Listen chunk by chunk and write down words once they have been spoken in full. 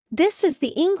This is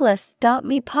the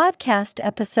Englist.me podcast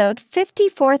episode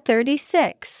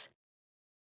 5436.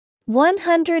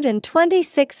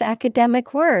 126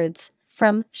 academic words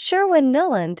from Sherwin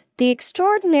Nuland, The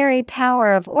Extraordinary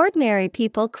Power of Ordinary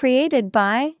People, created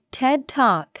by TED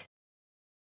Talk.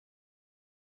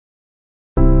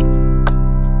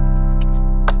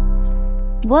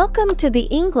 Welcome to the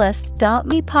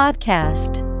Englist.me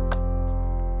podcast.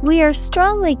 We are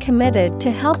strongly committed to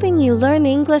helping you learn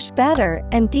English better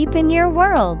and deepen your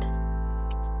world.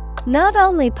 Not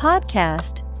only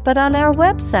podcast, but on our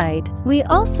website, we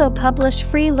also publish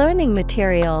free learning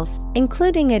materials,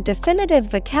 including a definitive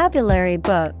vocabulary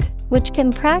book, which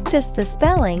can practice the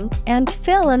spelling and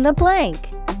fill in the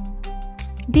blank.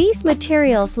 These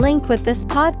materials link with this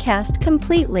podcast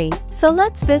completely, so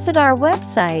let's visit our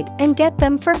website and get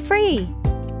them for free.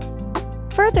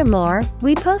 Furthermore,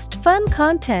 we post fun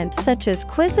content such as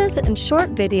quizzes and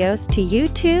short videos to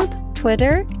YouTube,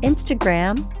 Twitter,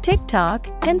 Instagram, TikTok,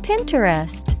 and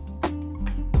Pinterest.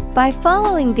 By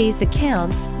following these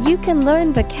accounts, you can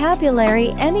learn vocabulary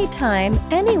anytime,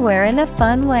 anywhere in a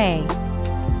fun way.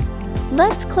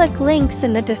 Let's click links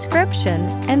in the description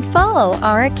and follow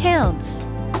our accounts.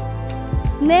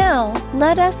 Now,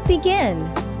 let us begin.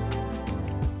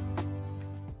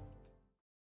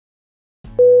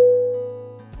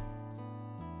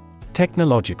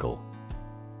 Technological.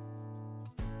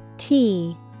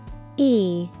 Technological.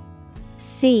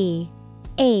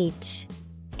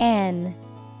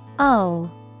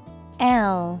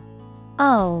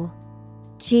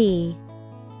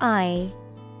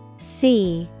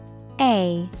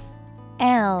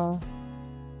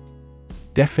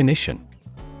 Definition.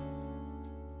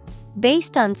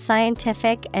 Based on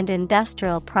scientific and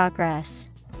industrial progress.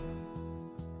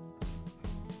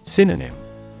 Synonym.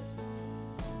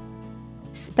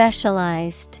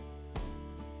 Specialized,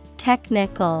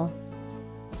 technical.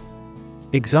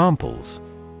 Examples.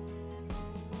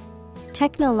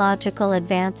 Technological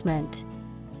advancement.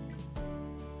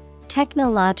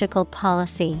 Technological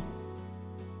policy.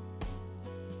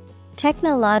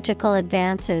 Technological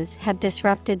advances have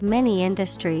disrupted many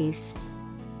industries.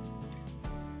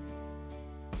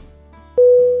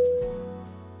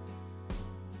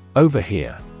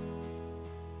 Overhear.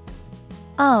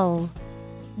 O-V-E-R-H-E-A-R.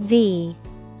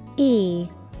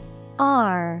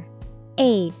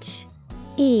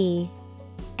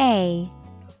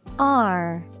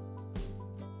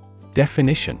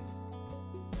 Definition.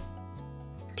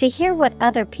 To hear what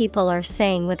other people are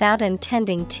saying without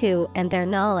intending to and their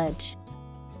knowledge.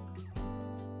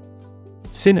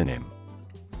 Synonym.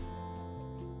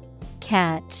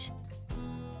 Catch,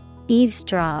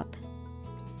 eavesdrop.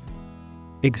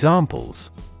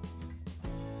 Examples.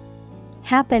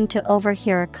 Happen to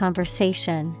overhear a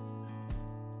conversation.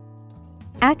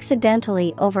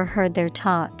 Accidentally overheard their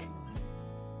talk.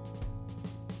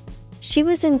 She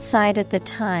was inside at the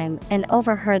time and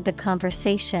overheard the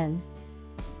conversation.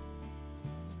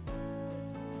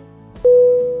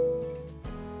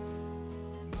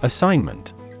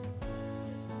 Assignment.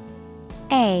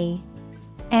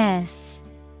 A-S-S-I-G-N-M-E-N-T.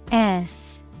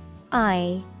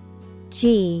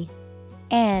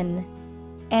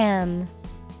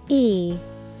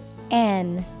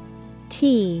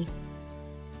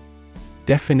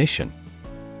 Definition.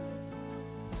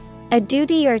 A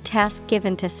duty or task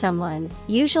given to someone,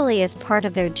 usually as part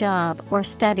of their job or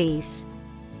studies.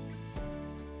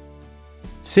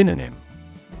 Synonym.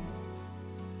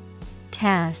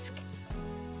 Task,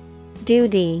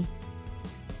 duty,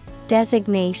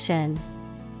 designation.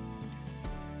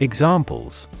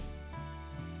 Examples.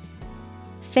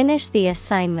 Finish the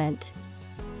assignment.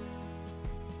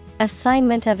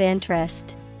 Assignment of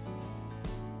interest.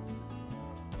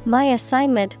 My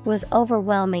assignment was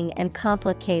overwhelming and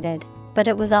complicated, but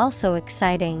it was also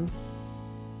exciting.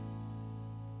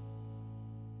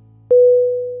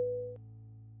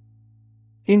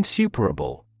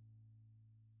 Insuperable.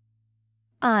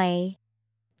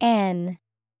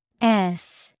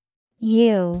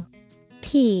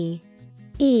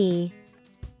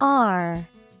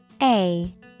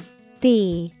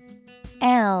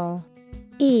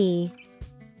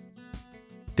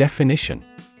 Definition.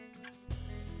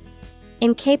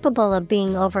 Incapable of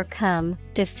being overcome,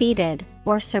 defeated,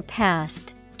 or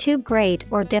surpassed, too great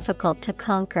or difficult to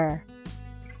conquer.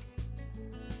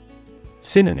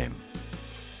 Synonym.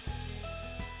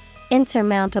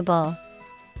 Insurmountable,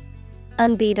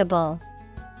 unbeatable,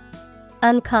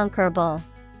 unconquerable.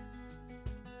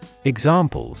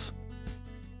 Examples.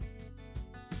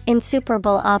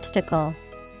 Insuperable obstacle.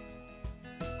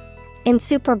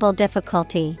 Insuperable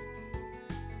difficulty.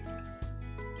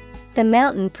 The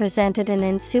mountain presented an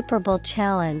insuperable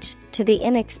challenge, to the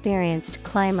inexperienced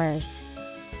climbers.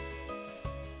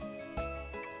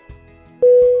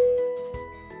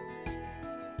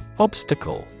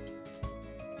 Obstacle.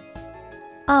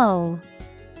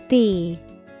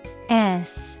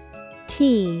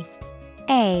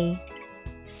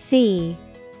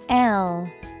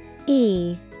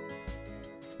 O-B-S-T-A-C-L-E.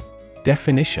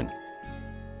 Definition.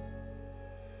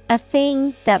 A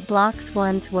thing that blocks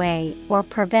one's way or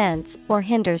prevents or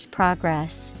hinders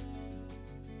progress.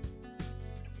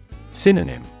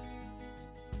 Synonym.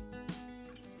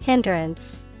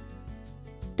 Hindrance,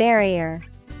 barrier,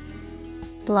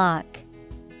 block.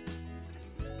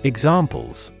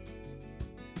 Examples.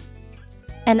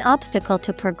 An obstacle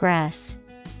to progress.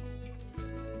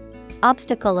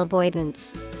 Obstacle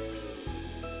avoidance.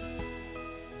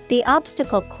 The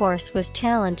obstacle course was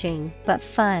challenging but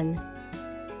fun.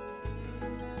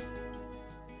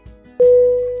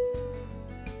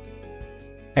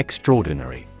 Extraordinary.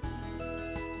 Extraordinary.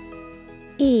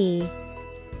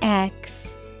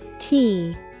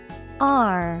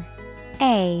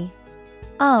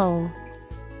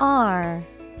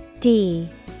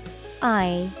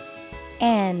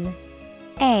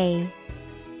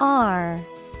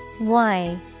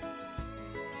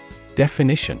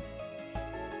 Definition.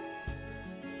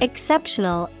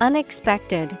 Exceptional,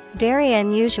 unexpected, very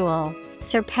unusual,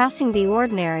 surpassing the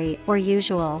ordinary or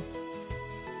usual.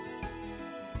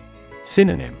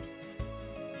 Synonym.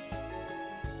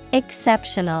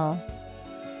 Exceptional,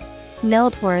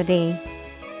 noteworthy,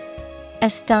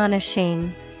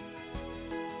 astonishing.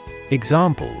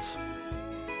 Examples.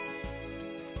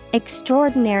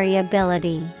 Extraordinary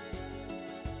ability.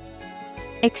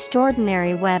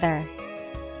 Extraordinary weather.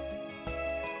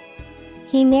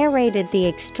 He narrated the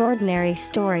extraordinary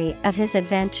story of his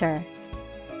adventure.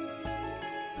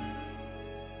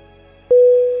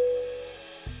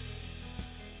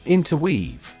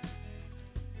 Interweave.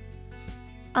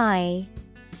 INTERWEAVE.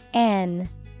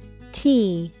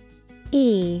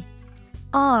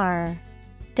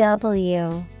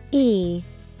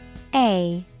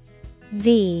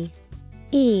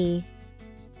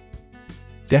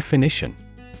 Definition.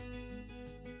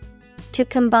 To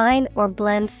combine or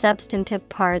blend substantive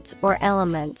parts or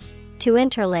elements, to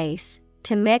interlace,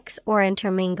 to mix or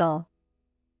intermingle.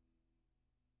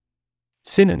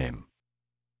 Synonym.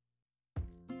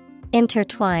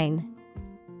 Intertwine,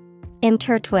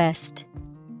 intertwist,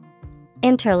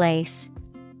 interlace.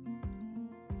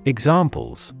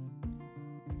 Examples.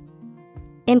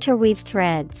 Interweave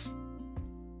threads.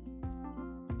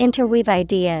 Interweave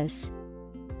ideas.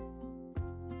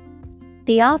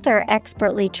 The author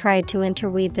expertly tried to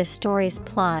interweave the story's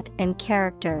plot and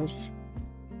characters.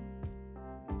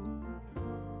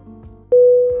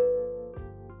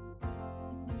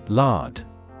 Lard.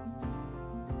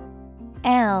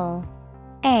 L-A-R-D.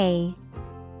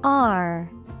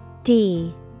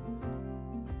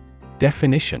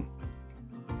 Definition.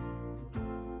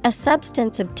 A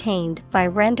substance obtained by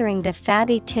rendering the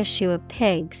fatty tissue of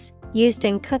pigs, used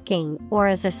in cooking or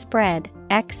as a spread,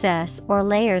 excess or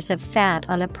layers of fat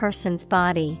on a person's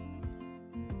body.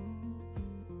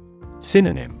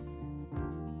 Synonym.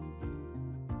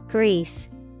 Grease,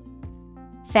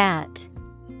 fat,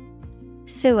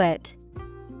 suet.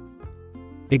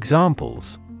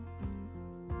 Examples.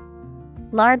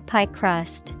 Lard pie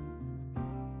crust.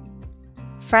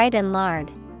 Fried in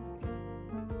lard.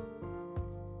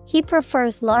 He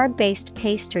prefers lard-based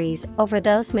pastries over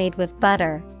those made with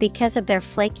butter because of their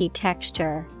flaky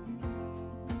texture.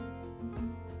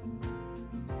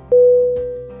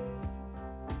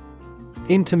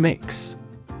 Intermix.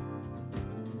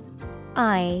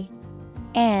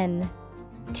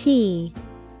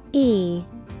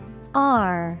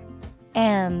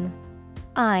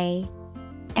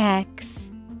 INTERMIX.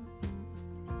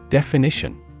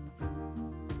 Definition.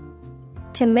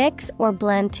 To mix or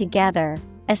blend together,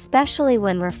 especially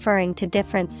when referring to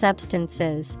different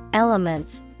substances,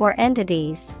 elements, or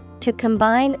entities, to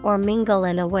combine or mingle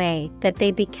in a way that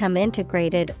they become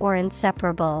integrated or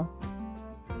inseparable.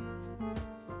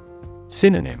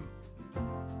 Synonym.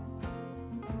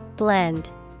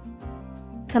 Blend,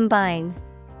 combine,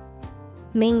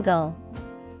 mingle.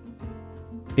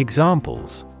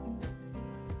 Examples.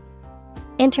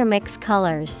 Intermix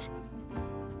colors.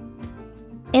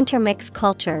 Intermix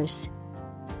cultures.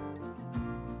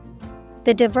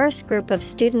 The diverse group of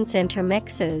students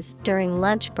intermixes during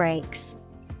lunch breaks.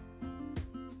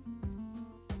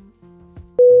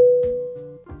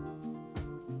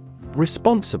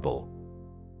 Responsible.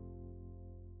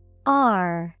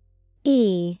 RESPONSIBLE.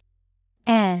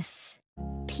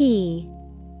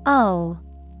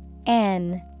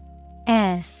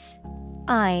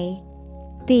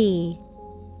 B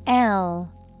L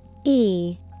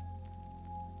E.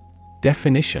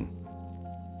 Definition: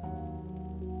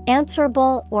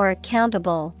 answerable or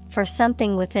accountable for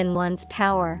something within one's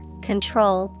power,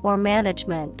 control, or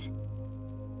management.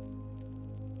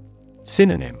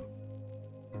 Synonym: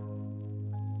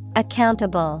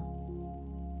 Accountable,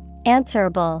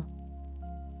 answerable,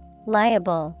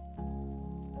 liable.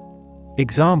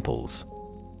 Examples: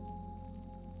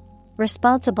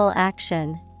 responsible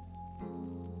action,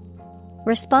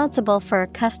 responsible for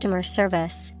customer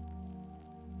service.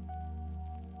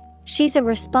 She's a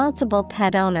responsible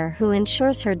pet owner who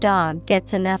ensures her dog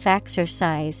gets enough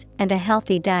exercise and a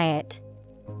healthy diet.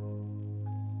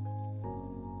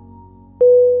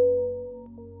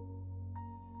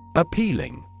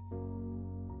 Appealing.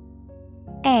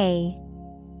 A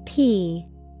P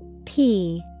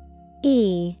P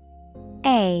E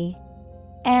A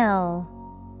L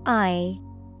I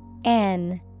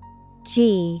N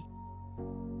G.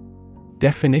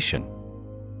 Definition: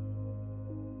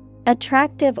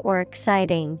 attractive or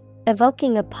exciting,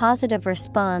 evoking a positive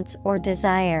response or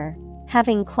desire,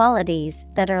 having qualities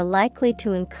that are likely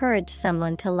to encourage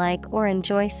someone to like or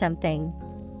enjoy something.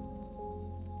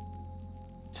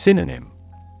 Synonym: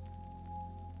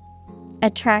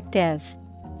 attractive,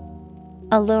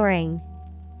 alluring,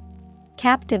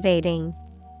 captivating.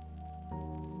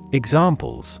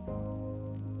 Examples: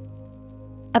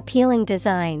 appealing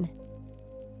design,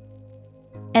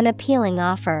 an appealing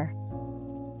offer.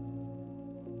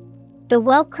 The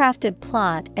well-crafted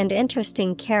plot and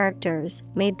interesting characters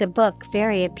made the book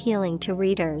very appealing to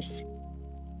readers.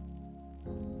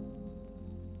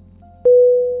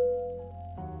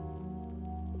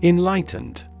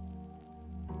 Enlightened.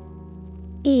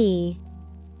 E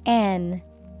N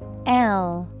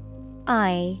L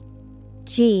I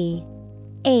G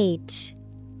H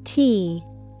T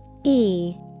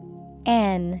E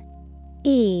N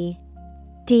E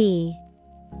D.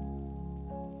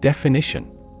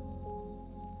 Definition: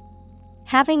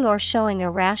 having or showing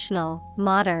a rational,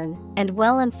 modern, and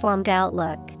well-informed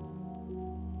outlook.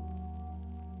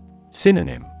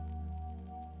 Synonym: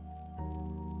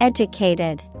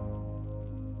 educated,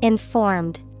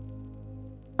 informed,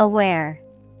 aware.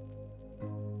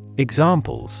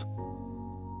 Examples: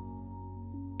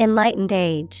 enlightened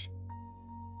age,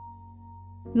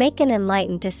 make an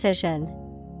enlightened decision.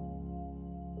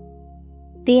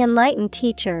 The enlightened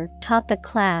teacher taught the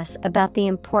class about the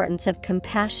importance of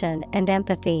compassion and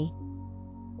empathy.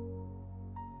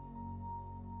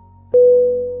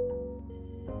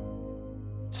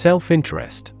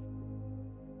 Self-interest.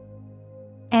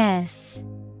 S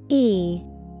E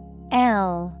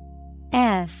L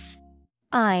F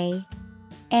I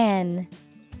N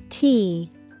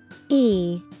T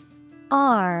E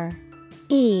R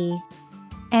E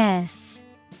S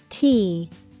T.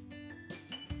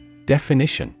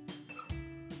 Definition: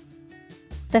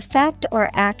 the fact or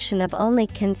action of only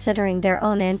considering their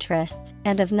own interests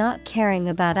and of not caring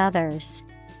about others.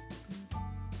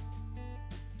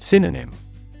 Synonym: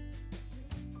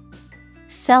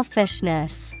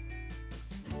 selfishness,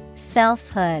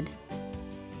 selfhood,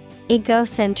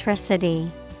 egocentricity.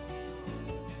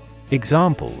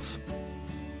 Examples: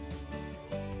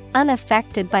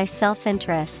 unaffected by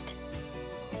self-interest,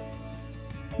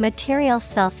 material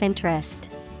self-interest.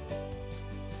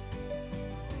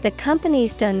 The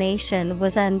company's donation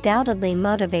was undoubtedly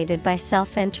motivated by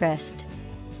self-interest.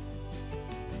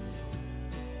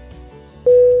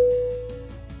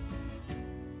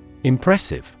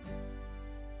 Impressive.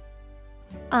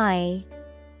 I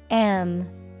M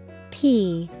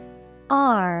P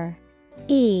R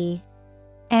E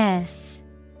S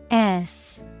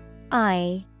S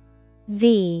I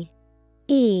V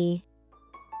E.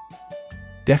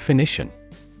 Definition: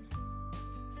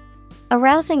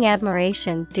 arousing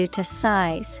admiration due to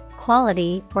size,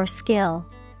 quality, or skill.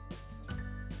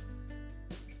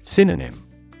 Synonym: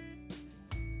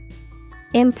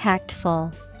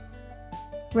 impactful,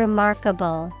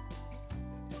 remarkable,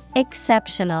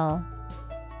 exceptional.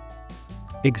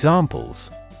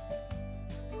 Examples: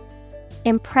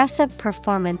 impressive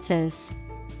performances,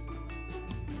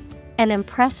 an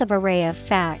impressive array of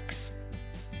facts.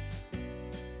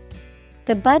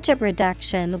 The budget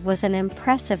reduction was an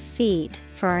impressive feat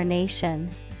for our nation.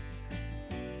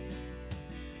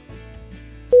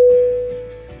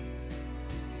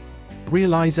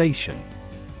 Realization.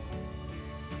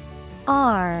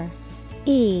 R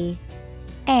E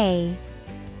A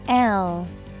L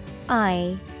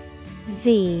I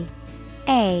Z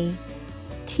A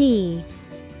T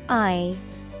I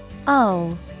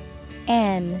O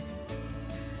N.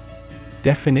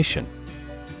 Definition: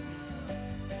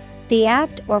 The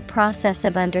act or process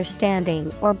of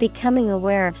understanding or becoming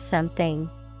aware of something.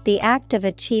 The act of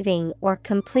achieving or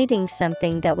completing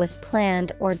something that was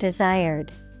planned or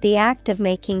desired. The act of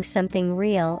making something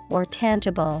real or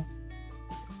tangible.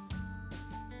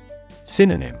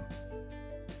 Synonym: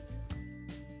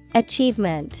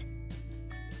 Achievement,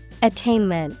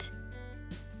 attainment,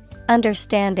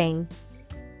 understanding.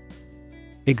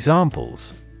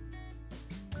 Examples: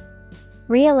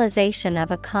 Realization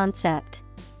of a concept.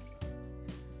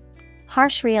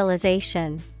 Harsh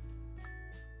realization.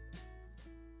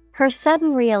 Her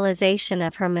sudden realization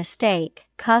of her mistake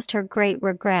caused her great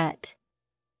regret.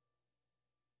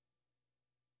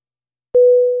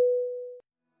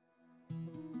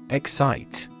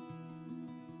 Excite.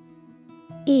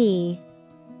 E-X-C-I-T-E.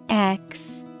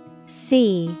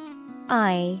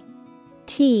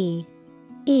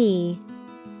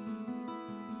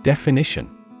 Definition: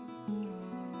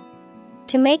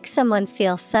 To make someone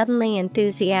feel suddenly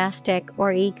enthusiastic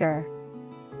or eager.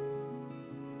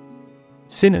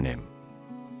 Synonym: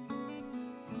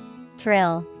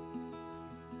 Thrill,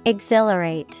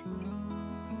 exhilarate,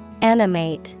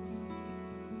 animate.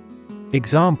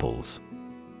 Examples: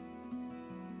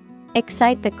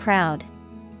 Excite the crowd.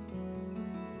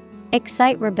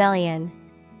 Excite rebellion.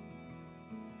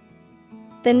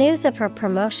 The news of her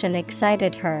promotion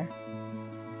excited her.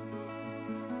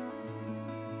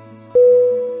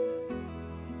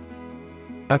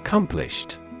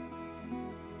 Accomplished.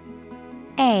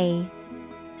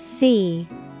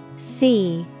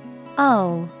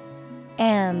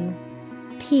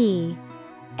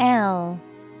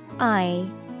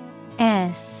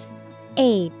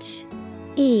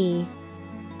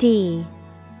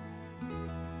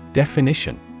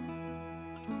 Definition: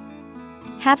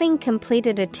 Having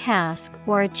completed a task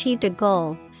or achieved a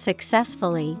goal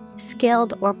successfully,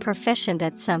 skilled or proficient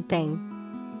at something.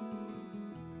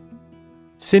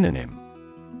 Synonym: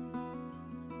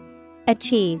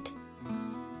 Achieved,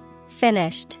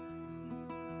 finished,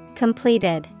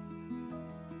 completed.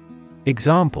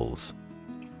 Examples: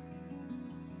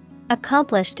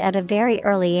 Accomplished at a very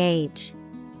early age.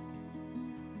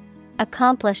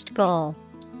 Accomplished goal.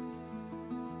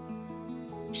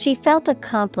 She felt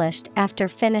accomplished after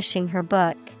finishing her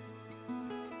book.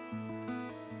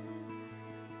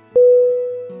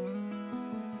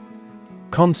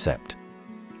 Concept.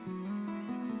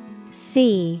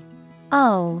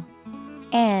 C-O-N-C-E-P-T.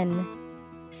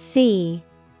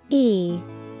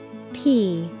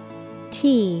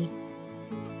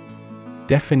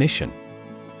 Definition: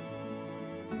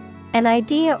 An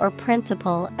idea or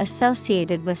principle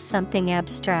associated with something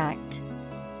abstract.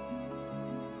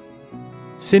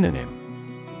 Synonym: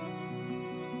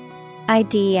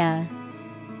 Idea,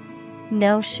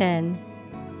 notion,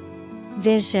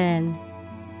 vision.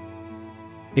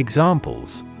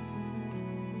 Examples: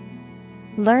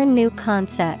 Learn new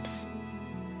concepts.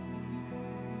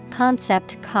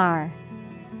 Concept car.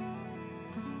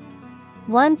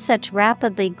 One such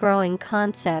rapidly growing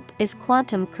concept is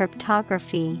quantum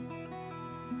cryptography.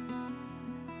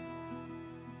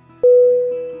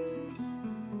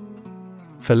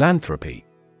 Philanthropy.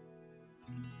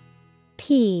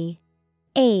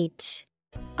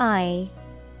 Philanthropy.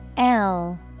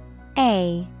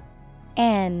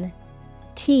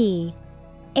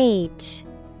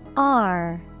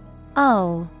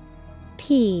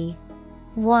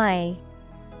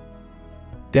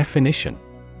 Definition: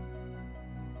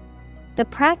 The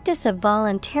practice of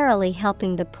voluntarily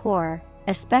helping the poor,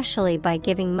 especially by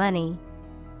giving money.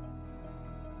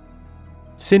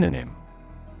 Synonym: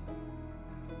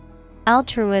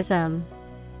 Altruism,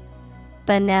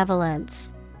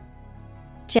 benevolence.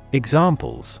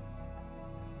 Examples: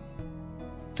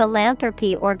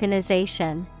 Philanthropy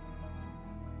organization.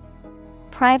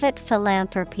 Private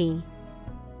philanthropy.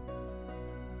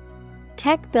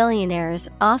 Tech billionaires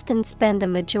often spend the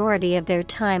majority of their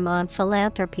time on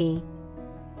philanthropy.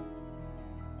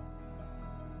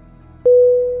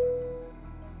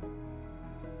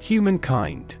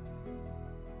 Humankind.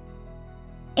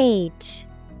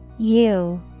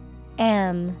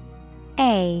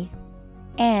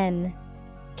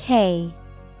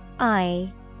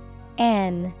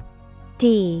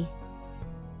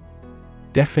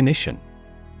 Definition: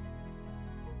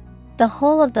 The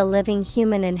whole of the living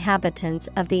human inhabitants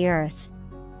of the earth.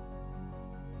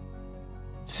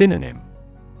 Synonym: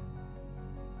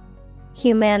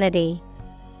 Humanity,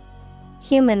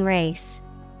 human race,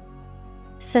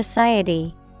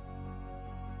 society.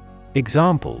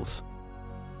 Examples: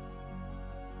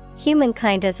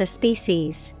 Humankind as a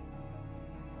species.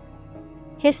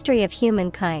 History of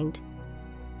humankind.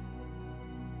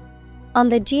 On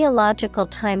the geological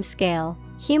timescale,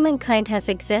 Humankind has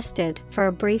existed for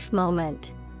a brief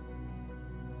moment.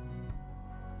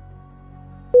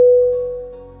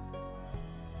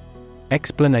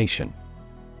 Explanation.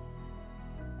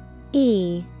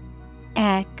 E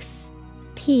X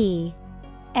P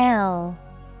L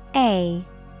A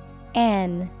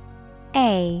N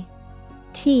A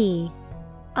T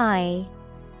I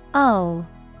O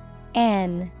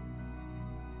N.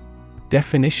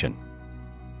 Definition.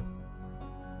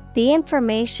 The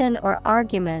information or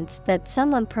arguments that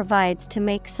someone provides to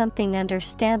make something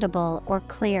understandable or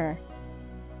clear.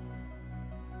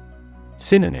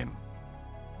 Synonym.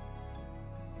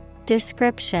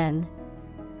 Description,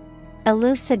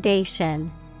 elucidation,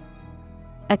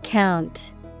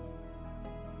 account.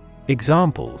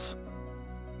 Examples.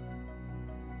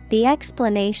 The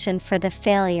explanation for the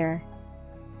failure.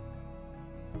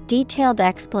 Detailed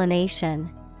explanation.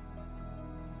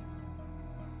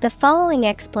 The following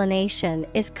explanation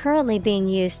is currently being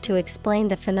used to explain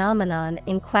the phenomenon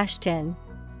in question.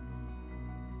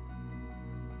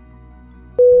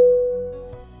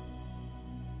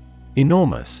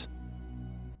 Enormous.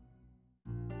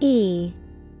 E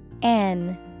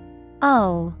N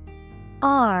O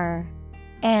R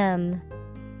M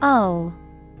O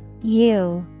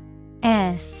U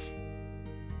S.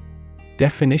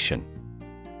 Definition.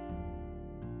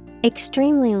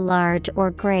 Extremely large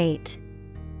or great.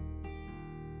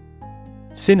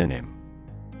 Synonym.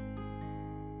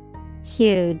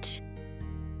 Huge,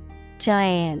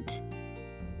 giant,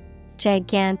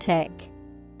 gigantic.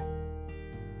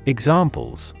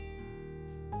 Examples.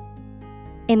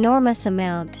 Enormous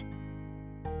amount.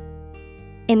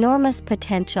 Enormous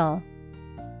potential.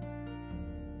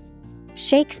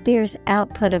 Shakespeare's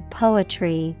output of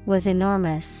poetry was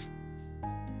enormous.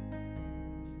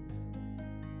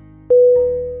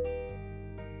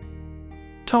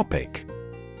 Topic.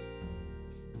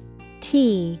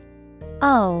 T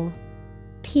O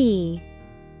P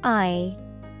I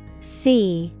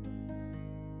C.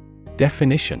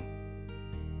 Definition.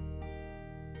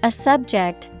 A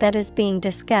subject that is being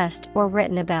discussed or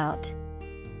written about.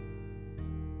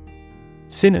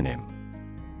 Synonym.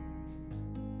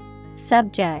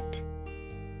 Subject,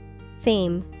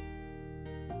 theme,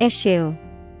 issue.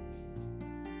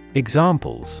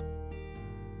 Examples.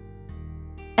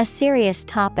 A serious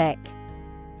topic.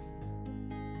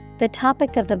 The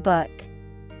topic of the book.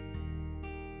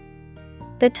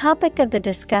 The topic of the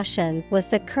discussion was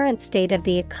the current state of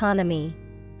the economy.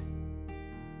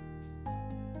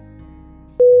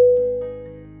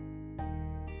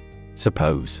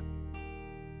 Suppose.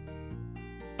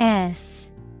 S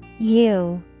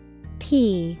U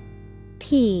P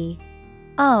P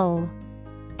O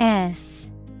S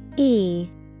E.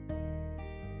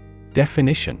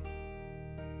 Definition.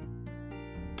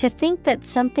 To think that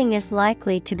something is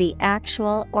likely to be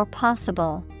actual or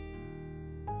possible.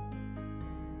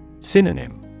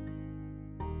 Synonym.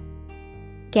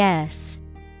 Guess,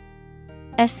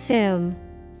 assume,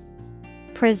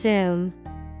 presume.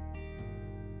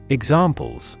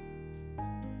 Examples.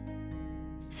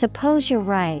 Suppose you're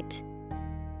right.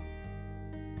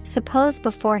 Suppose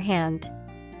beforehand.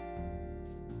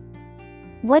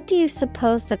 What do you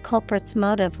suppose the culprit's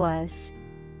motive was?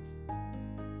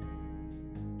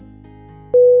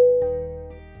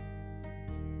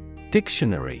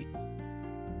 Dictionary.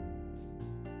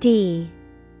 D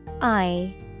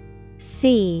I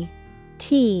C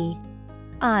T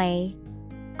I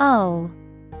O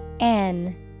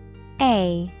N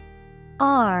A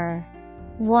R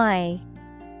Y.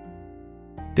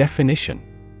 Definition.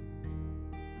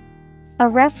 A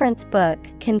reference book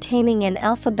containing an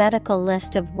alphabetical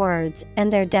list of words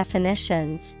and their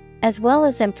definitions, as well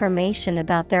as information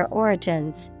about their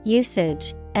origins,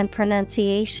 usage, and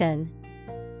pronunciation.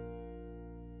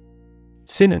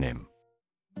 Synonym.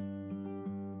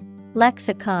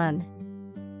 Lexicon,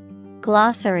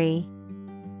 glossary,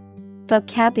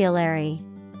 vocabulary.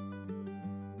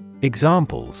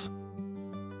 Examples.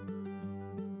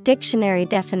 Dictionary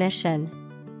definition.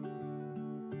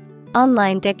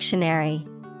 Online dictionary.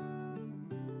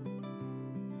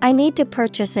 I need to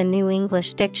purchase a new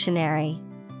English dictionary.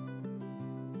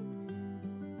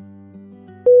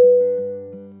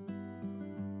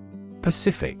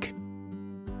 Pacific.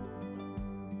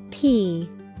 P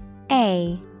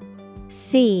A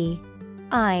C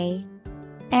I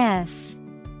F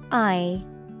I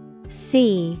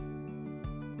C.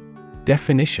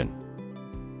 Definition.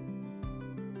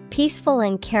 Peaceful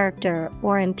in character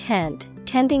or intent,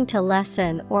 tending to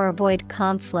lessen or avoid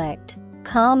conflict,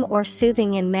 calm or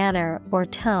soothing in manner or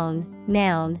tone.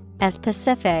 Noun, as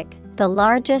Pacific, the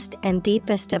largest and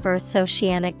deepest of Earth's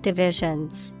oceanic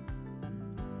divisions.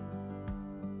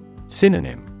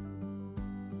 Synonym.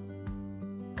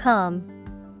 Calm,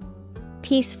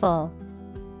 peaceful,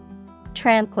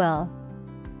 tranquil.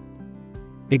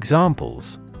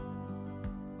 Examples: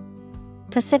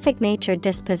 Pacific nature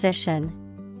disposition.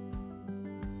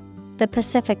 The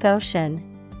Pacific Ocean.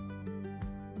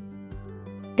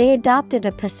 They adopted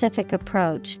a pacific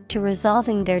approach to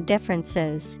resolving their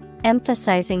differences,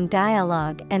 emphasizing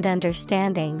dialogue and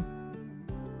understanding.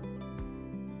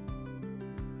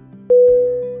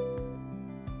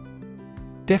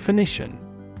 Definition.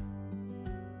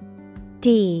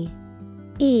 D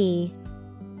E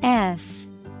F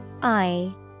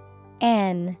I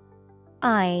N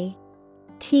I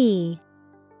T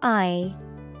I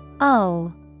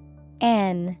O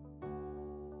N.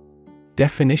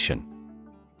 Definition.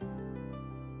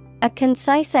 A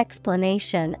concise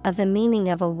explanation of the meaning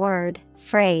of a word,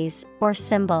 phrase, or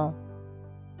symbol.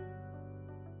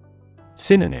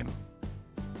 Synonym.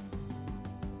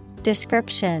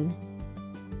 Description,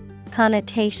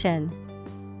 connotation,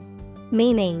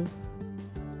 meaning.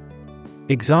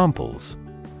 Examples: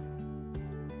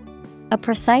 A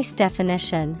precise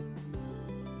definition.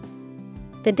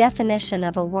 The definition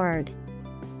of a word.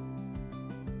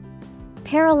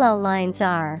 Parallel lines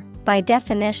are, by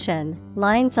definition,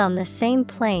 lines on the same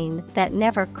plane that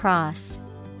never cross.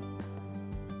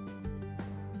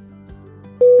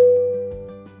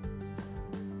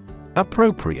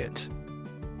 Appropriate.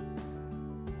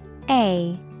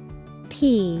 A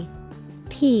P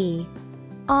P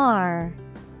R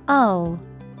O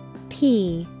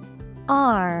P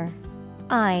R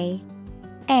I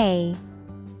A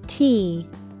T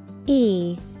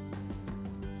E.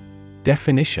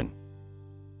 Definition.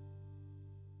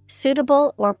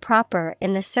 Suitable or proper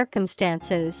in the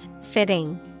circumstances,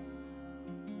 fitting.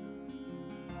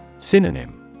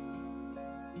 Synonym.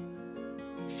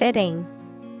 Fitting,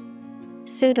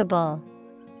 suitable,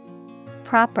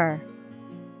 proper.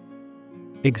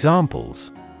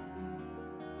 Examples: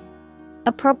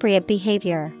 Appropriate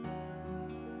behavior.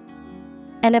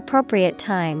 An appropriate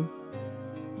time.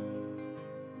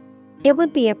 It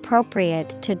would be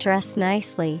appropriate to dress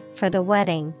nicely for the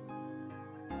wedding.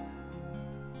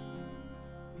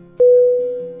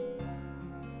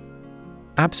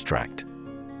 Abstract.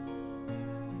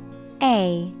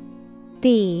 A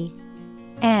B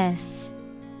S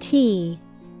T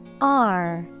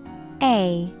R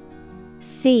A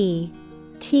C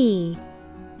T.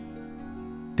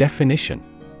 Definition.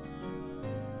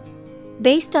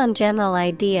 Based on general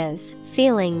ideas,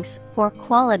 feelings, or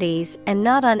qualities and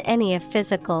not on any of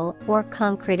physical or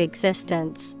concrete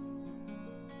existence.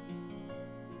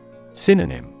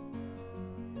 Synonym.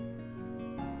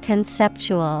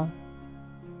 Conceptual,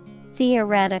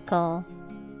 theoretical,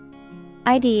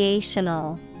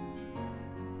 ideational.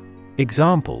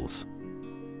 Examples: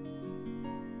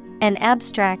 An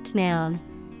abstract noun.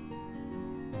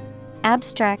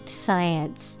 Abstract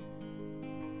science.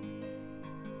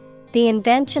 The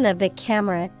invention of the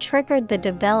camera triggered the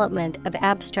development of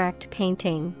abstract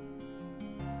painting.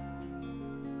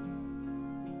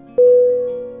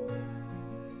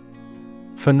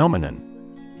 Phenomenon.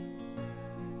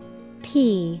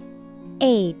 P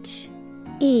H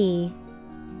E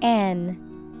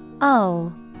N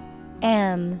O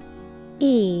M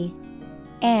E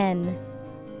N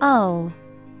O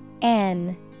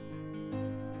N.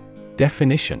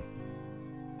 Definition.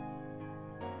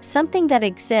 Something that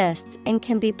exists and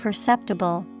can be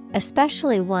perceptible,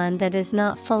 especially one that is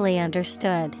not fully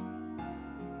understood.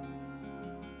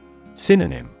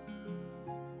 Synonym.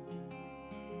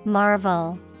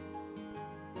 Marvel,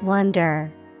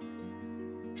 wonder,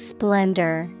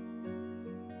 splendor.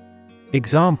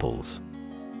 Examples: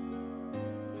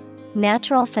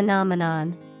 Natural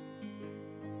phenomenon.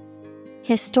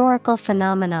 Historical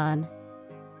phenomenon.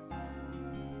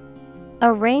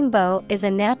 A rainbow is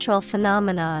a natural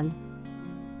phenomenon.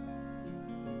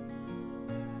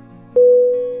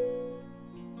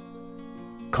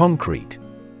 Concrete.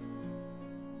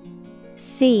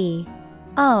 C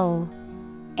O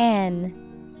N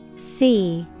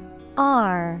C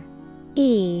R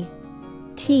E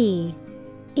T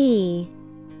E.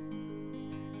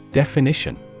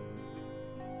 Definition.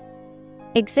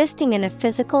 Existing in a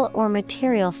physical or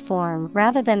material form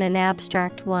rather than an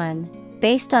abstract one,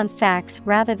 based on facts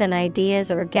rather than ideas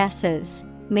or guesses,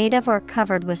 made of or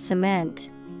covered with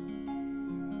cement.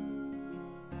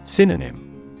 Synonym.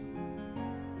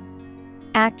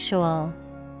 Actual,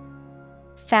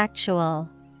 factual,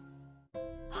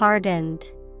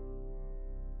 hardened.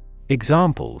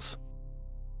 Examples: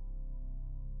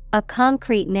 A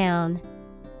concrete noun.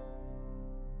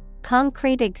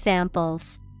 Concrete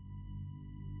examples.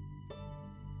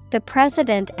 The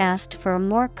president asked for a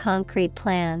more concrete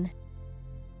plan.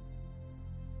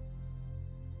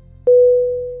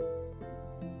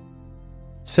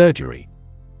 Surgery.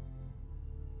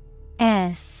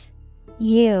 S-U-R-G-E-R-Y.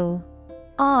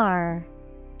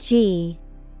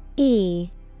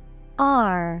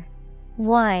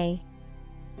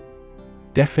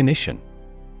 Definition: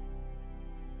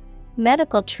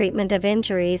 medical treatment of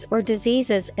injuries or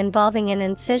diseases involving an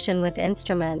incision with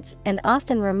instruments and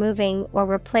often removing or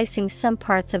replacing some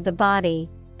parts of the body,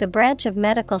 the branch of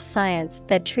medical science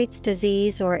that treats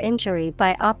disease or injury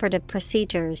by operative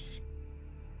procedures.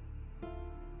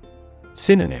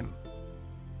 Synonym: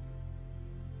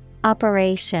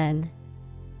 operation,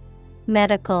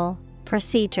 medical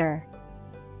procedure.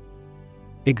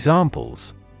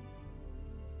 Examples: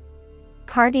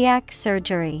 cardiac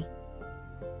surgery,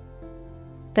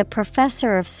 the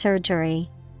professor of surgery.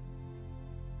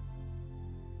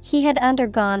 He had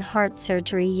undergone heart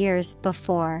surgery years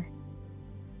before.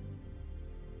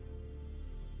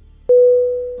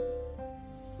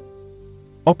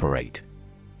 Operate.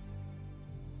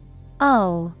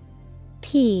 O-P-E-R-A-T-E.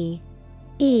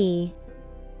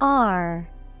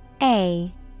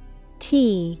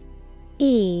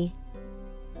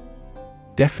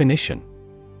 Definition: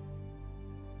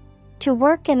 to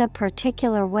work in a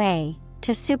particular way,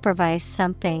 to supervise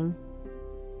something.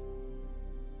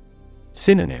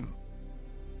 Synonym: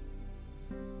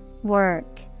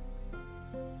 work,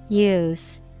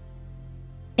 use,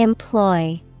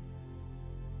 employ.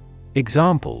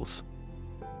 Examples: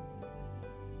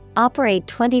 operate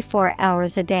 24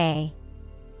 hours a day.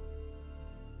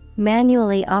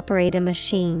 Manually operate a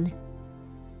machine.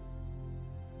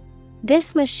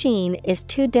 This machine is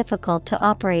too difficult to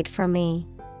operate for me.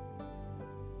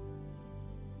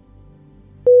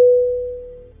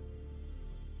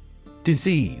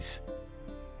 Disease.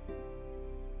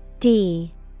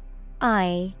 D-I-S-E-A-S-E.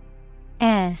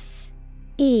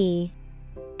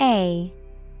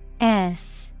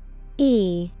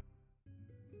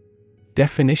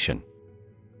 Definition: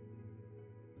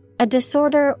 a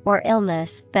disorder or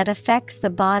illness that affects the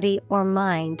body or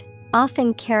mind,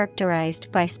 often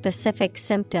characterized by specific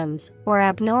symptoms or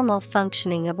abnormal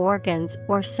functioning of organs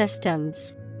or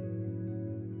systems.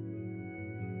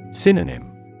 Synonym: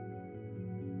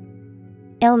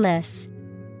 illness,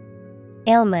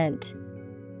 ailment,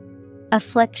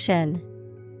 affliction.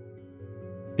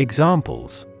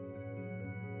 Examples: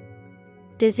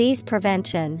 disease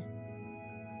prevention,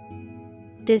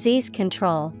 disease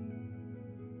control.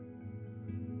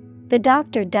 The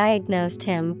doctor diagnosed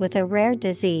him with a rare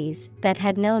disease that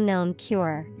had no known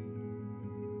cure.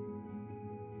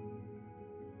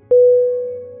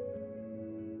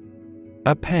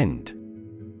 Append.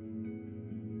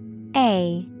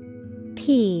 A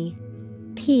P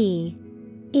P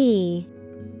E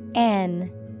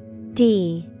N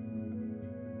D.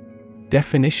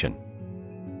 Definition: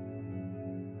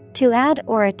 to add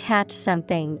or attach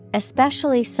something,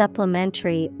 especially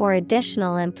supplementary or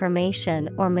additional information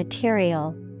or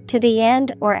material, to the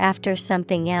end or after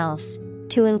something else,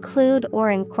 to include or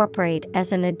incorporate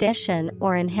as an addition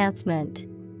or enhancement.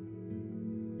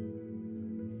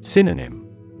 Synonym: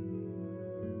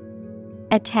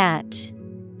 attach,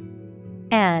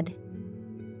 add,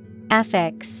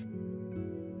 affix.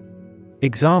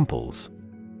 Examples: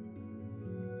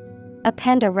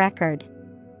 append a record,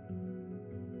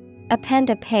 append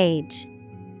a page.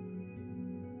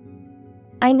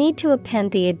 I need to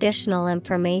append the additional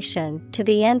information to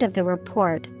the end of the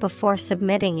report before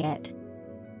submitting it.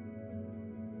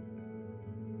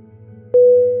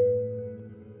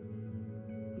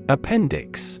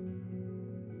 Appendix.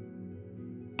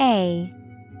 A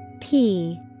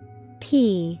P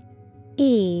P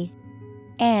E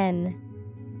N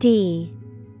D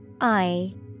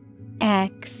I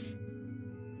X.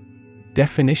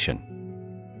 Definition: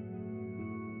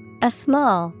 a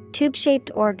small,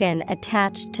 tube-shaped organ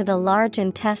attached to the large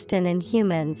intestine in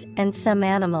humans and some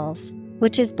animals,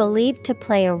 which is believed to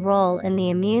play a role in the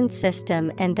immune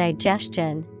system and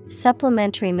digestion.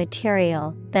 Supplementary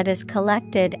material that is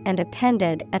collected and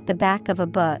appended at the back of a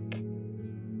book.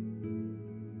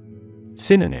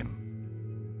 Synonym: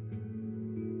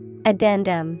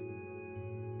 addendum,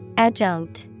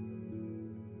 adjunct,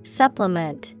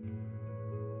 supplement.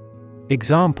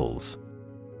 Examples: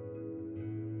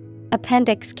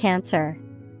 appendix cancer,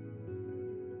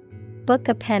 book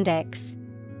appendix.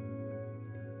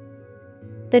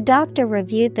 The doctor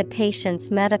reviewed the patient's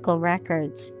medical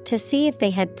records to see if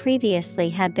they had previously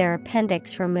had their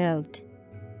appendix removed.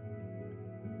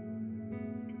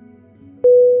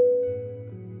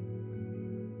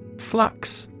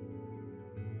 Flux.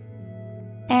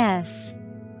 F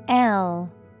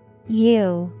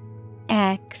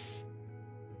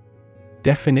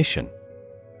Definition: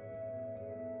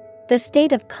 the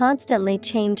state of constantly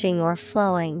changing or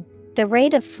flowing, the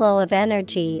rate of flow of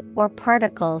energy or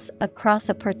particles across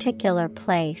a particular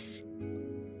place.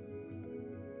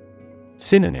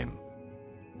 Synonym: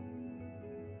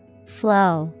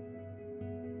 Flow,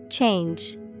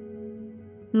 change,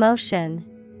 motion.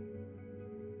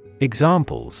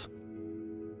 Examples: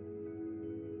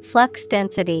 Flux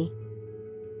density,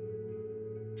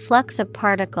 flux of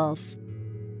particles.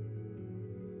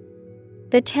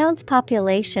 The town's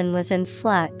population was in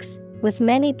flux, with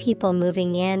many people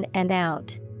moving in and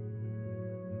out.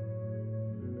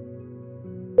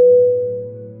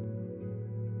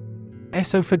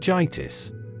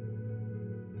 Esophagitis.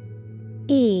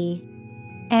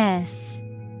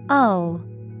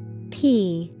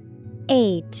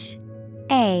 Esophagitis.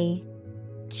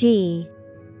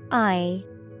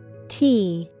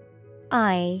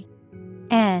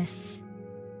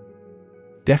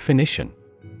 Definition: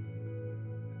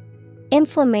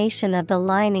 inflammation of the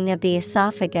lining of the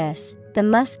esophagus, the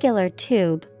muscular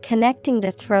tube connecting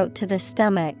the throat to the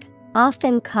stomach,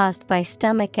 often caused by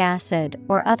stomach acid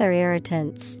or other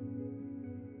irritants.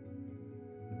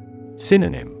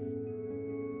 Synonym: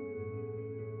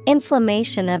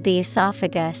 inflammation of the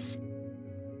esophagus.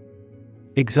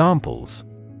 Examples: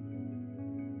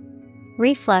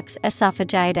 reflux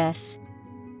esophagitis,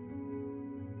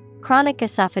 chronic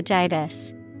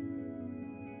esophagitis.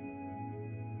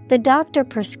 The doctor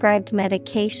prescribed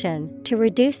medication to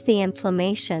reduce the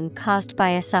inflammation caused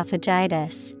by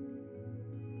esophagitis.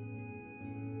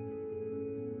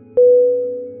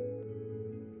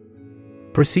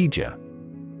 Procedure: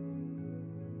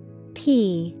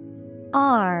 Procedure.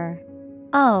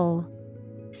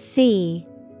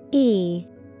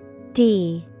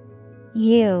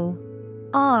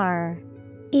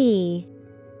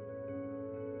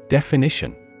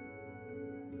 Definition: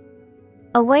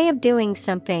 a way of doing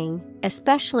something,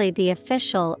 especially the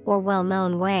official or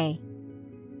well-known way.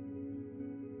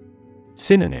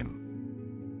 Synonym: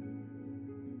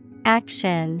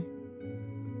 action,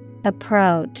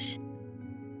 approach,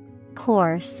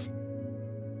 course.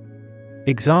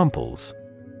 Examples: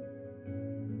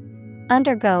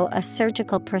 undergo a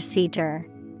surgical procedure,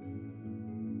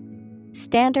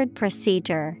 standard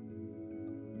procedure.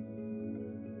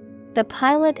 The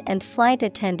pilot and flight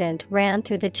attendant ran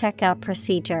through the checkout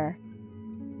procedure.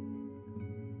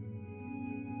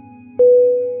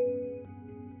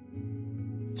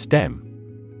 STEM.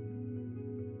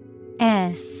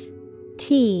 S-T-E-M.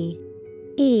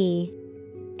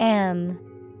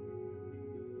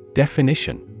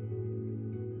 Definition: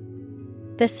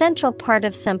 the central part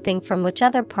of something from which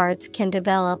other parts can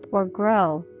develop or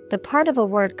grow, the part of a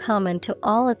word common to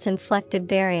all its inflected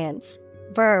variants.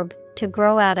 Verb, to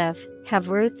grow out of, have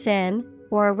roots in,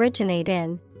 or originate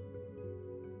in.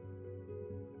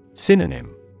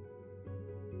 Synonym: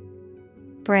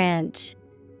 branch,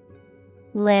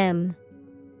 limb.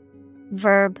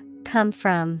 Verb, come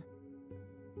from.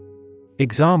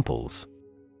 Examples: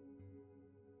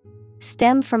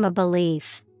 stem from a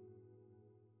belief,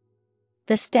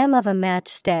 the stem of a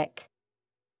matchstick.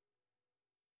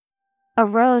 A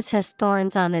rose has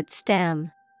thorns on its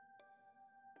stem.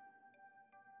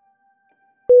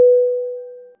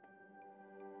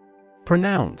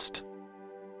 Pronounced.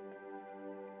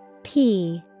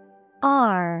 P-R-O-N-O-U-N-C-E-D.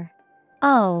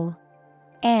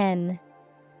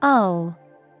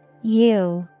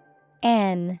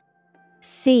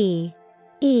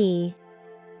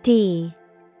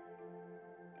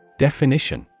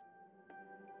 Definition: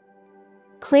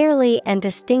 clearly and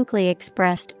distinctly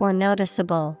expressed or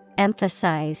noticeable,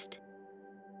 emphasized.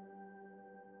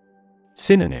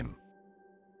 Synonym: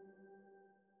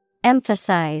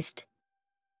 emphasized,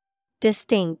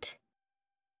 distinct,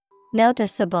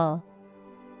 noticeable.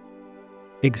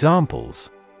 Examples: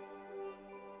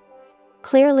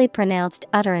 clearly pronounced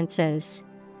utterances,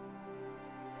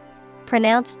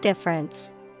 pronounced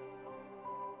difference.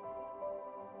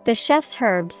 The chef's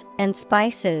herbs and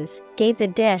spices gave the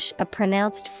dish a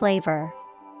pronounced flavor.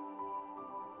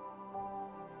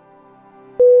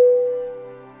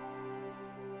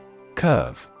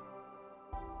 Curve.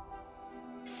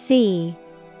 C-U-R-V-E.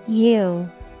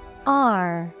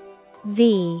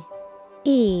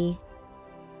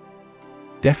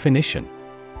 Definition: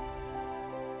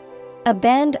 a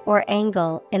bend or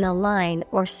angle in a line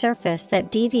or surface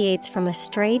that deviates from a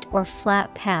straight or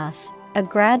flat path, a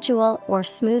gradual or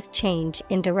smooth change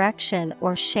in direction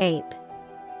or shape.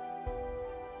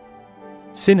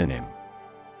 Synonym: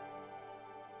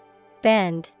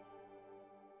 bend,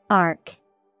 arc,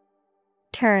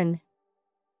 turn.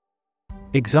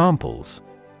 Examples: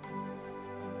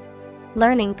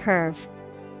 learning curve,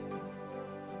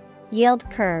 yield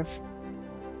curve.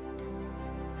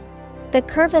 The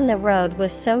curve in the road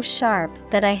was so sharp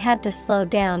that I had to slow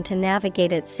down to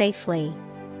navigate it safely.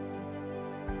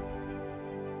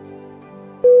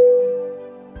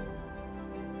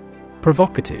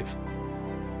 Provocative.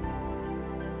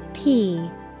 Provocative.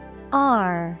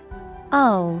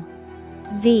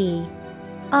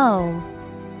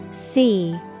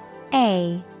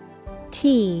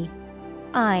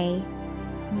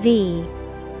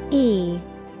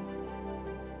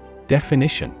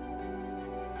 Definition: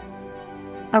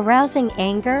 arousing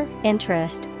anger,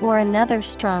 interest, or another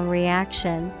strong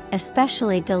reaction,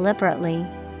 especially deliberately.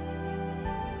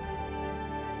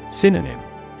 Synonym: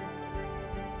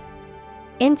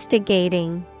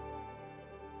 Instigating,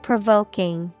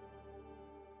 provoking,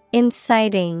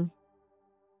 inciting.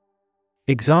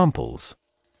 Examples: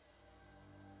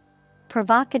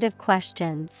 provocative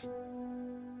questions,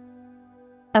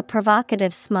 a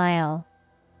provocative smile.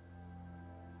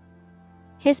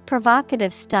 His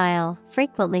provocative style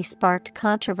frequently sparked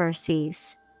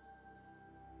controversies.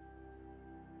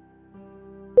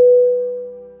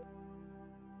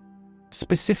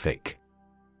 Specific.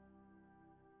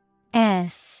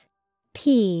 S-P-E-C-I-F-I-C.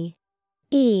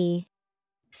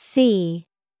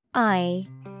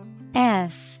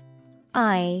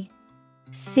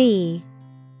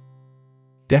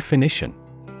 Definition: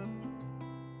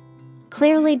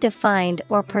 clearly defined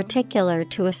or particular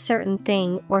to a certain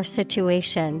thing or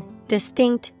situation,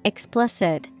 distinct,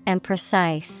 explicit, and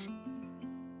precise.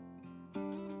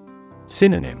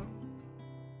 Synonym: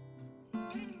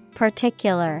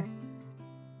 particular,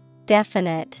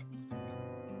 definite,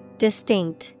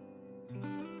 distinct.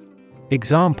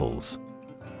 Examples: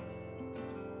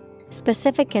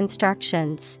 specific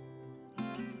instructions,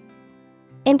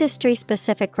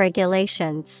 industry-specific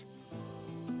regulations.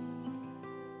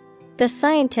 The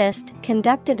scientist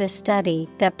conducted a study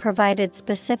that provided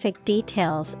specific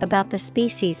details about the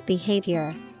species'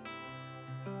 behavior.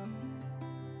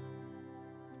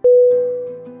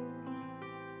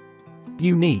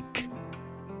 Unique.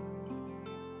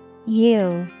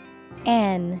 U-N-I-Q-U-E.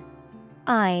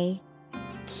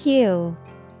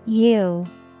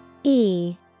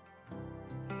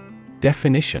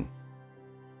 Definition: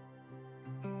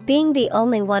 being the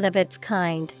only one of its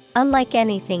kind, unlike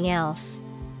anything else.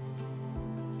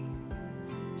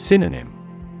 Synonym: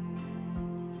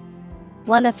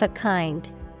 one of a kind,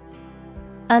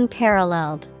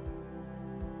 unparalleled,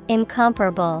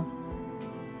 incomparable.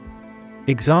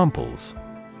 Examples: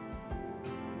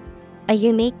 a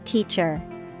unique teacher,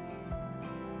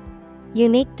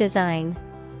 unique design.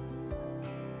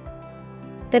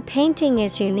 The painting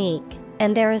is unique,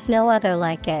 and there is no other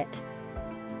like it.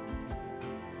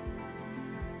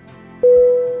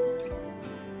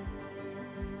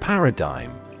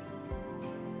 Paradigm.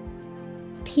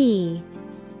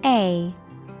 P-A-R-A-D-I-G-M.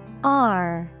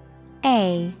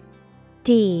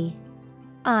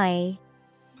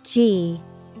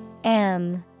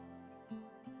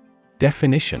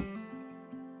 Definition: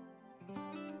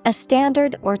 a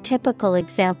standard or typical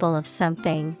example of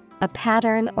something, a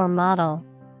pattern or model.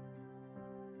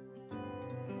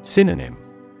 Synonym: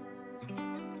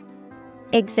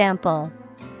 example,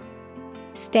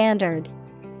 standard,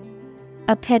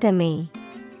 epitome.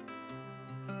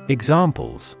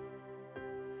 Examples: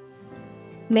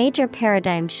 major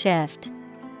paradigm shift,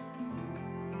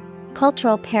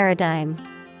 cultural paradigm.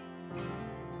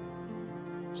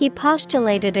 He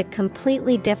postulated a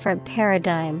completely different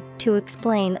paradigm to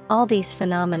explain all these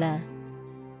phenomena.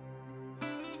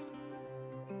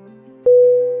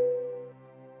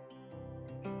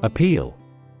 Appeal.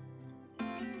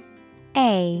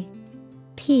 A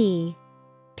P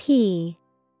P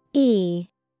E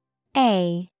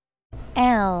A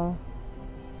L.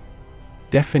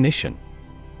 Definition: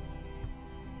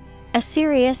 a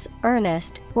serious,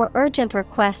 earnest, or urgent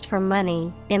request for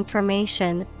money,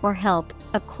 information, or help,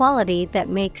 a quality that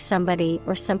makes somebody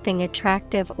or something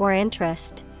attractive or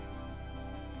interest.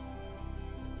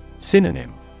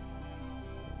 Synonym: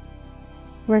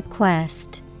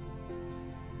 request,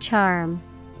 charm,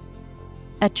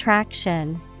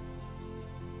 attraction.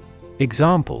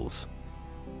 Examples: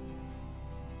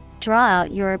 draw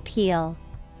out your appeal,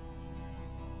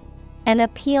 an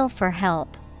appeal for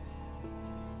help.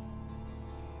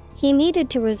 He needed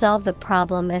to resolve the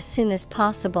problem as soon as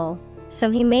possible, so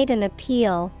he made an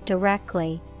appeal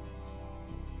directly.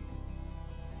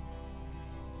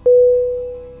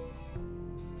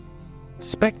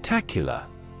 Spectacular.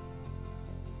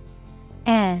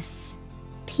 S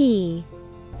P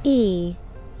E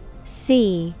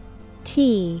C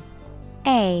T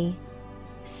A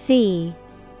C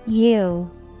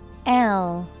U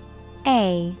L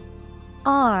A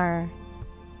R.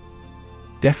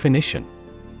 Definition: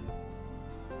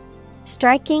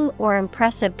 striking or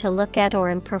impressive to look at or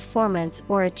in performance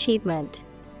or achievement.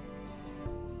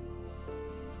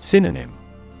 Synonym: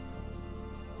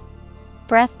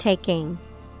 Breathtaking,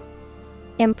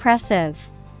 impressive,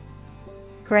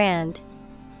 grand.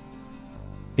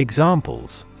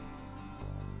 Examples: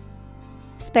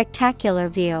 spectacular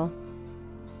view,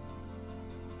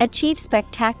 achieve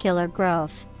spectacular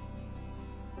growth.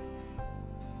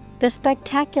 The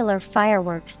spectacular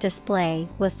fireworks display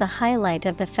was the highlight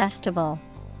of the festival.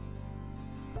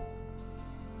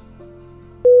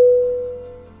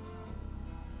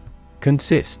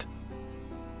 Consist: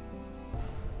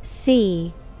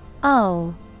 C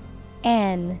O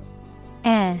N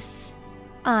S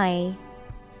I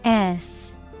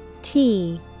S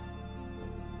T.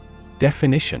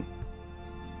 Definition: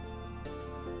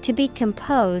 to be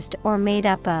composed or made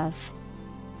up of.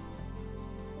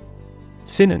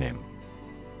 Synonym: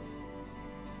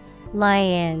 lie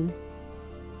in,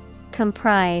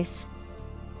 comprise,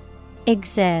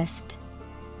 exist.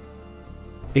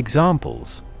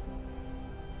 Examples: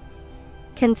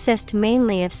 consist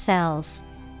mainly of cells,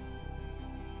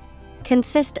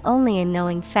 consist only in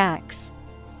knowing facts.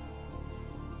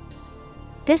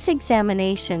 This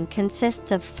examination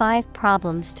consists of 5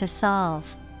 problems to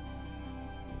solve.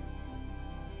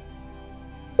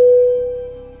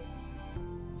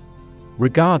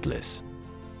 Regardless.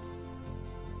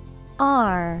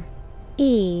 R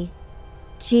E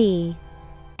G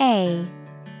A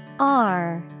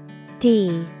R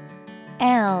D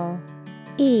L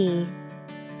E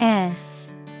S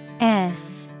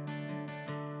S.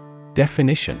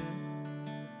 Definition: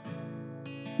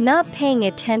 not paying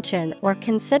attention or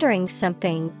considering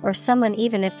something or someone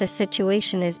even if the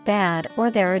situation is bad or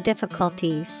there are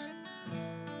difficulties.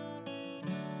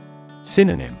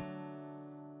 Synonym: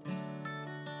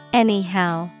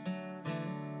 anyhow,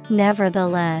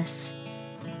 nevertheless,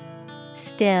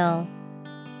 still.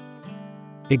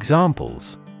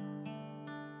 Examples: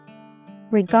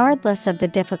 regardless of the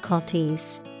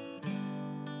difficulties,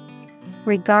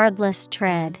 regardless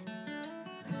tread.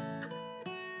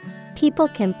 People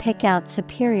can pick out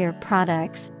superior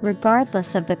products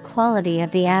regardless of the quality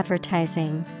of the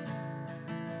advertising.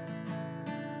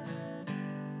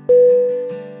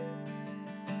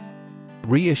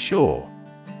 Reassure.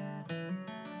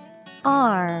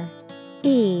 R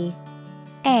E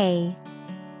A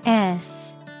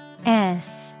S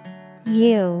S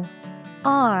U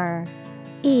R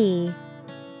E.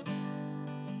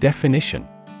 Definition: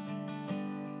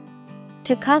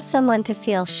 to cause someone to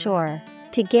feel sure,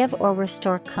 to give or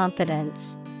restore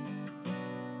confidence.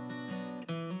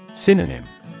 Synonym: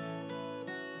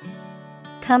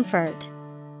 comfort,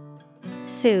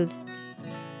 soothe,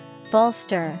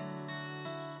 bolster.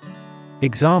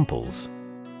 Examples: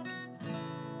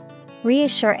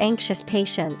 reassure anxious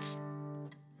patients,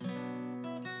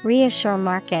 reassure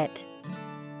market.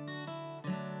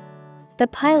 The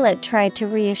pilot tried to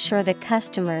reassure the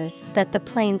customers that the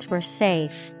planes were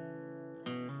safe.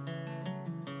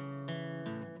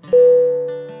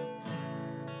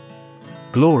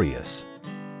 Glorious.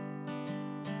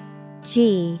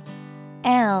 G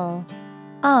L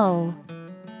O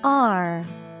R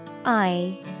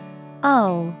I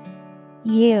O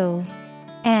U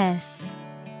S.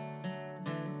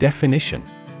 Definition: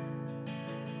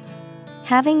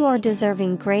 having or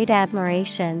deserving great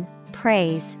admiration,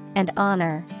 praise, and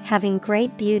honor, having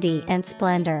great beauty and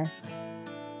splendor.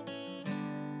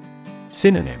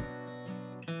 Synonym: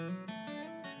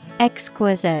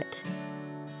 exquisite,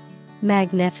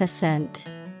 magnificent,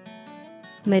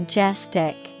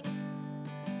 majestic.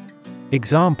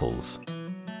 Examples: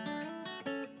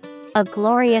 a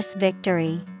glorious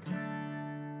victory,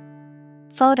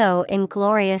 photo in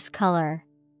glorious color.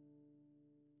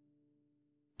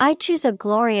 I choose a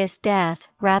glorious death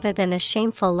rather than a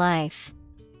shameful life.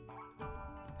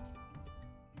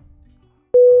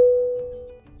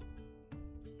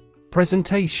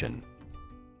 Presentation.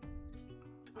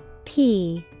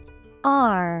 P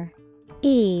R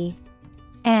E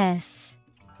S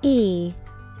E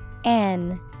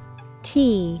N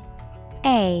T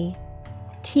A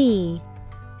T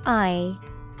I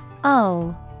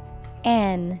O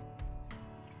N.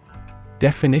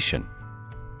 Definition: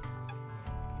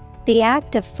 the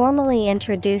act of formally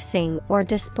introducing or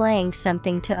displaying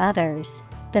something to others,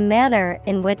 the manner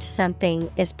in which something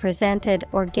is presented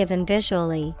or given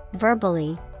visually,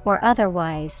 verbally, or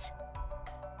otherwise.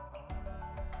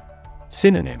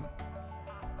 Synonym: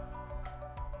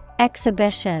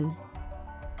 exhibition,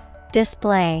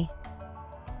 Display.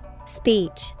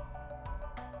 Speech.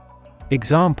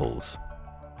 Examples: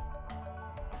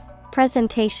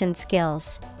 Presentation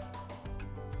skills.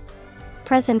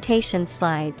 Presentation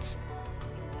slides.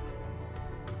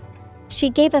 She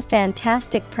gave a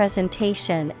fantastic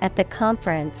presentation at the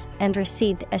conference and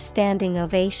received a standing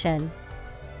ovation.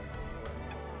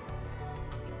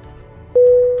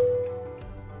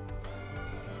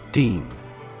 Dean.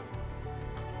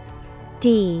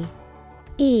 D-E-A-N.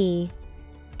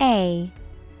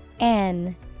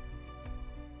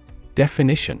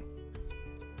 Definition: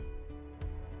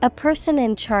 A person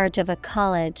in charge of a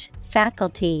college,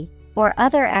 faculty, or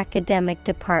other academic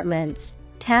departments,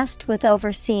 tasked with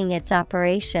overseeing its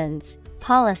operations,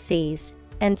 policies,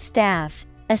 and staff,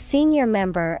 a senior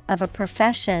member of a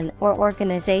profession or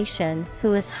organization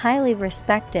who is highly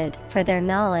respected for their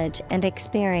knowledge and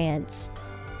experience.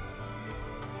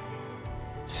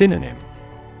 Synonym: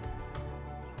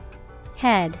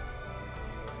 Head,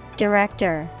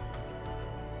 Director,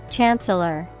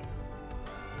 Chancellor.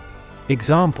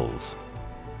 Examples: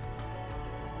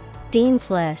 Dean's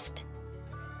List.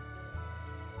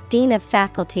 Dean of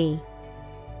Faculty.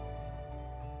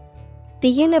 The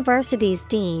university's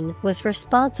dean was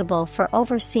responsible for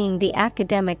overseeing the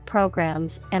academic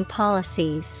programs and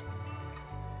policies.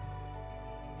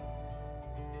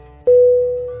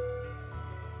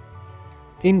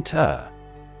 Inter.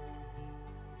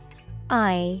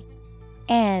 I-N-T-E-R.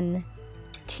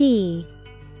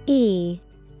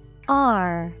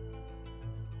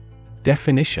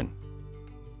 Definition: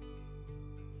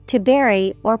 To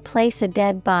bury or place a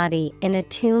dead body in a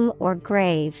tomb or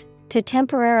grave, to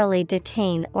temporarily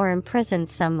detain or imprison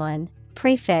someone.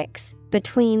 Prefix,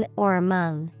 between or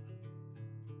among.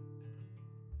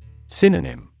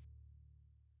 Synonym: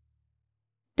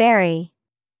 Bury,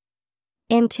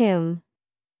 entomb,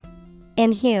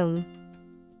 inhume.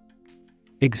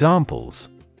 Examples: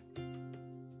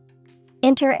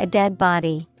 Enter a dead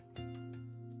body.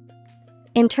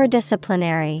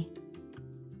 Interdisciplinary.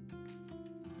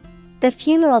 The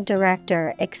funeral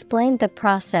director explained the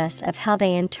process of how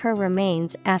they inter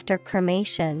remains after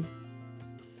cremation.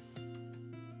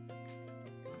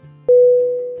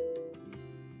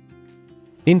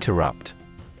 Interrupt.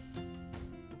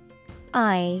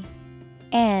 I-N-T-E-R-R-U-P-T.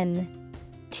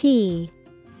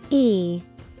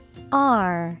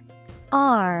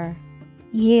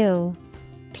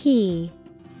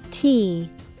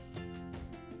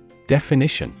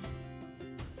 Definition: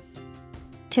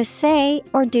 To say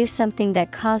or do something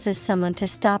that causes someone to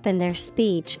stop in their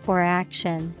speech or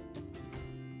action.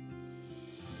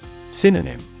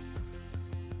 Synonym: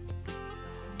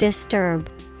 Disturb,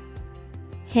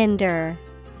 hinder,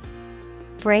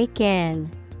 break in.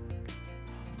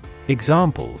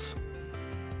 Examples: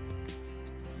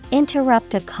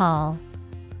 Interrupt a call.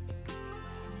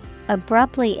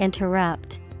 Abruptly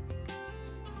interrupt.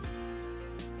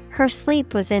 Her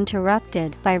sleep was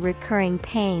interrupted by recurring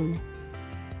pain.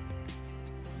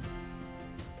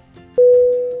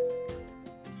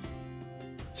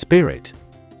 Spirit.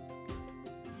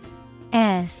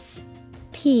 S-P-I-R-I-T.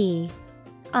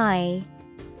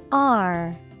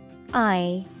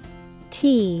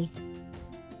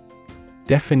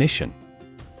 Definition: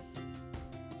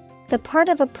 The part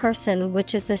of a person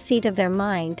which is the seat of their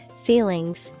mind,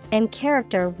 feelings, and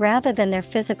character rather than their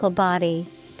physical body,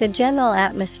 the general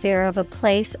atmosphere of a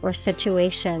place or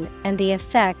situation, and the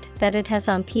effect that it has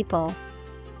on people.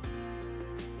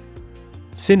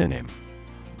 Synonym: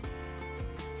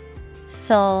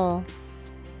 Soul,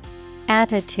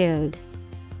 attitude,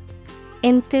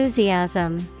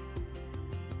 enthusiasm.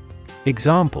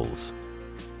 Examples: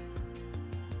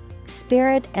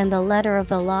 Spirit and the letter of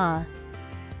the law.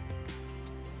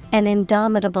 An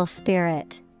indomitable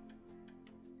spirit.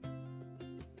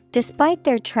 Despite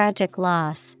their tragic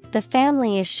loss, the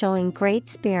family is showing great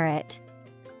spirit.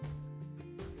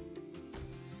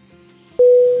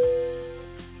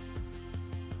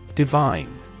 Divine.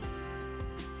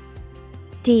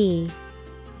 D-I-V-I-N-E.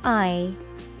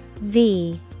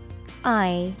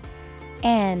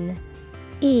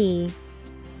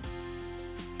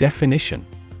 Definition: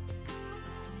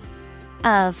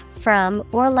 Of, from,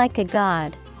 or like a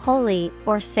god, holy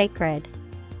or sacred.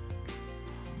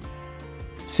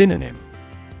 Synonym: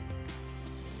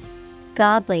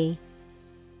 Godly,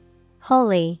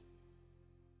 holy,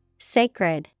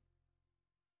 sacred.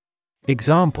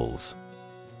 Examples: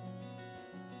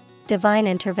 Divine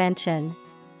intervention.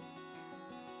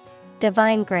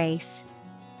 Divine grace.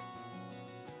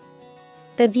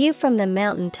 The view from the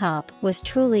mountaintop was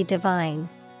truly divine.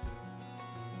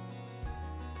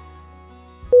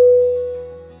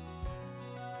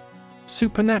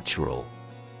 Supernatural.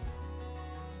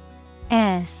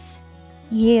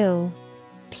 U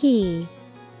P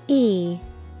E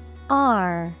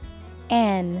R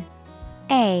N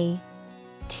A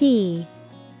T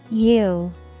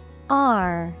U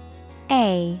R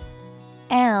A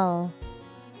L.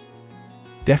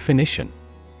 Definition: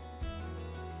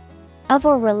 Of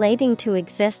or relating to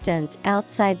existence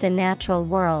outside the natural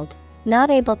world, not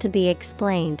able to be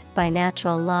explained by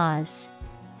natural laws.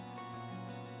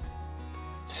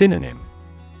 Synonym: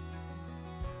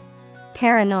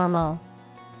 Paranormal,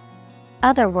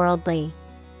 otherworldly,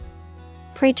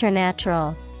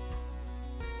 preternatural.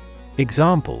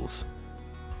 Examples: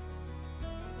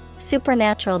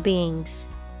 Supernatural beings,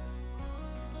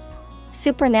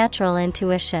 supernatural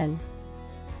intuition.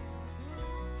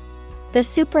 The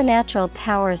supernatural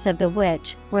powers of the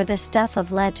witch were the stuff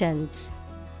of legends.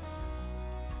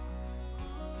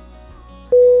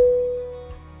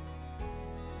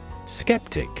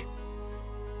 Skeptic.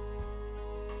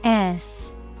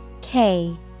 S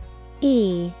K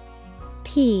E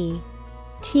P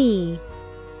T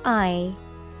I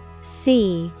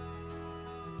C.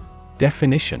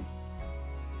 Definition: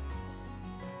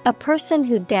 A person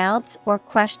who doubts or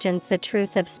questions the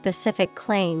truth of specific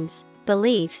claims,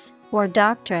 beliefs, or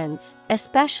doctrines,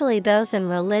 especially those in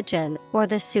religion or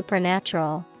the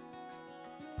supernatural.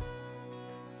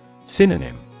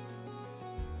 Synonym: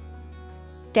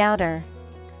 Doubter,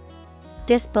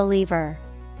 disbeliever,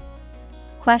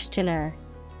 questioner.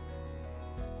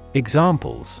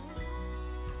 Examples: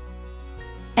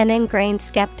 An ingrained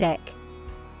skeptic,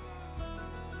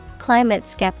 climate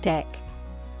skeptic.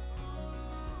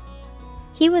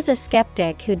 He was a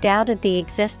skeptic who doubted the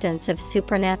existence of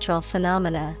supernatural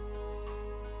phenomena.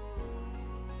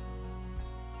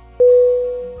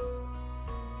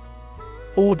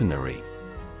 Ordinary.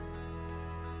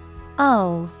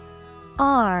 O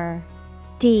R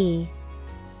D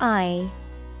I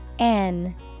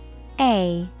N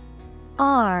A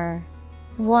R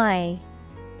Y.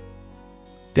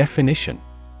 Definition: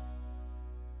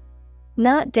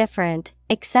 Not different,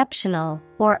 exceptional,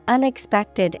 or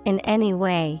unexpected in any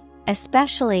way,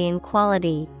 especially in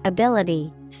quality,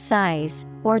 ability, size,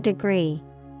 or degree.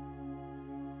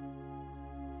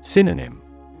 Synonym: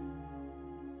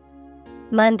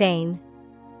 Mundane,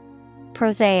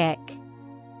 prosaic,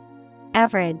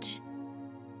 average.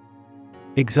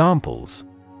 Examples: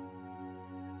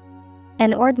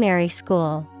 An ordinary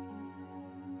school,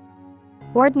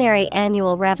 ordinary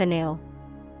annual revenue.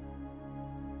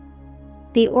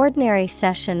 The ordinary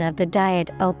session of the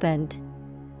Diet opened.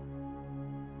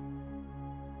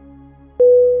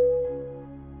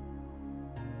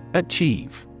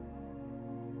 Achieve.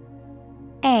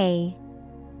 A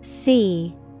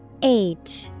C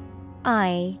H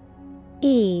I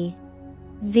E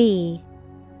V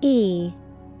E.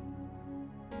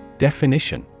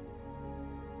 Definition: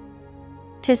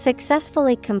 To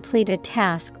successfully complete a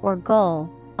task or goal,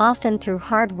 often through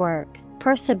hard work,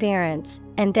 perseverance,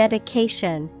 and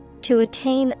dedication, to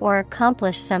attain or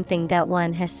accomplish something that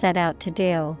one has set out to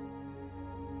do.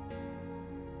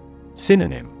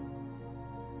 Synonym: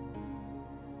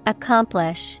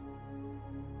 Accomplish,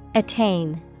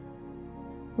 attain,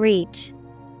 reach.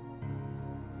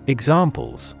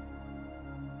 Examples: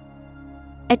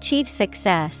 Achieve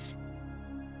success,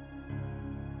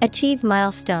 achieve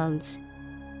milestones.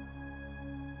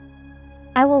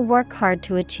 I will work hard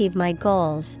to achieve my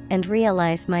goals and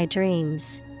realize my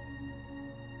dreams.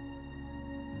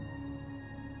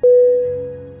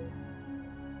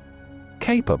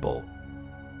 Capable.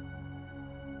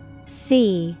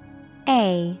 C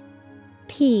A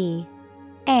P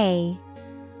A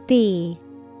B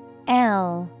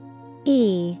L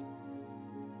E.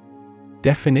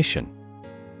 Definition: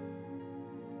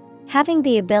 Having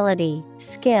the ability,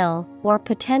 skill, or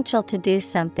potential to do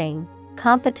something,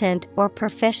 competent or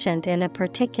proficient in a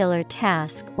particular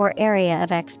task or area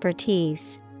of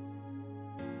expertise.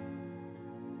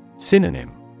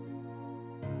 Synonym: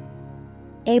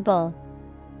 Able,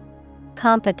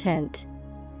 competent,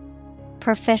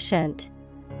 proficient.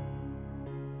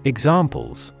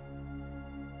 Examples: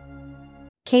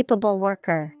 Capable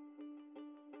worker,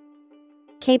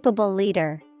 capable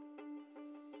leader.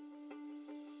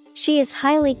 She is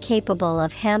highly capable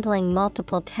of handling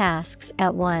multiple tasks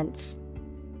at once.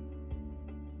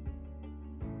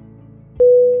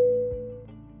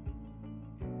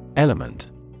 Element.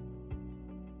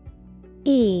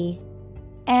 E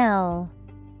L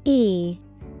E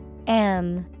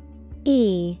M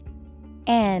E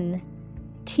N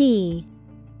T.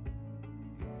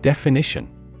 Definition: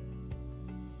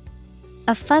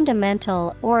 A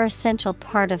fundamental or essential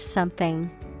part of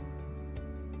something.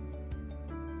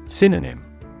 Synonym: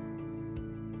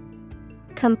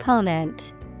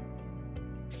 Component,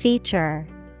 feature,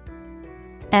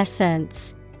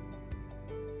 essence.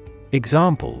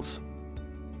 Examples: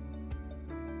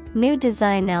 New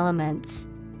design elements,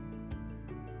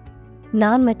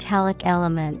 non-metallic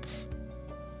elements.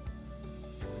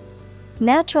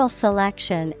 Natural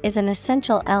selection is an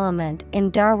essential element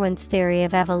in Darwin's theory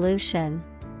of evolution.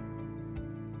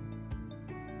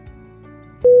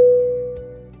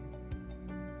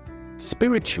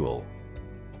 Spiritual.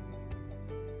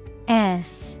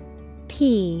 S-P-I-R-I-T-U-A-L.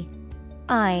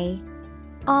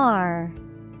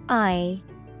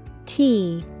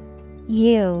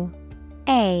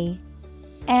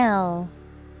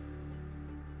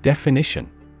 Definition: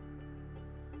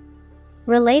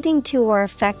 relating to or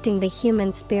affecting the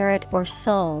human spirit or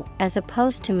soul as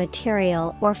opposed to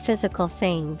material or physical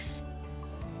things.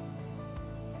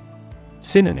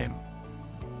 Synonym: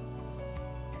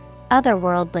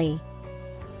 Otherworldly,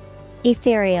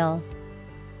 ethereal,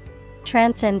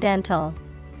 transcendental.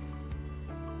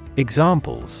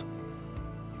 Examples: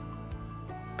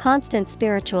 Constant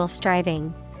spiritual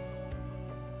striving,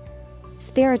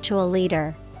 spiritual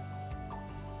leader.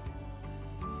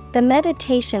 The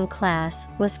meditation class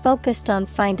was focused on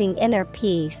finding inner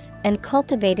peace and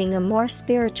cultivating a more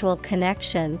spiritual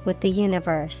connection with the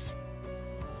universe.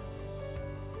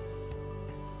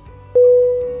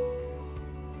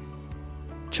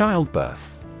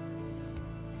 Childbirth.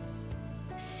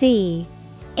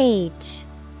 CHILDBIRTH.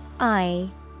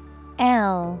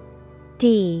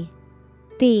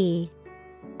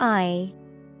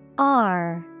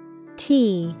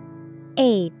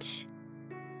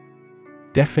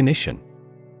 Definition: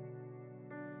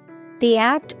 the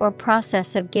act or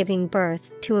process of giving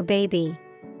birth to a baby.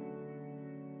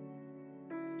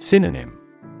 Synonym: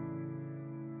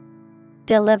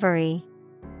 Delivery,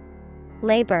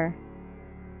 labor,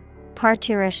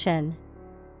 parturition.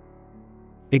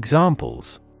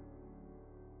 Examples: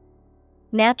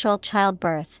 natural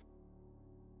childbirth,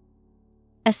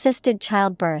 assisted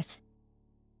childbirth.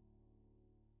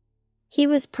 He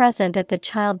was present at the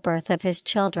childbirth of his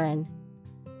children.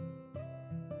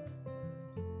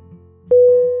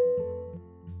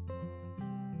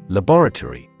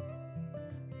 Laboratory.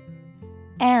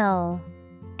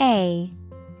 Laboratory.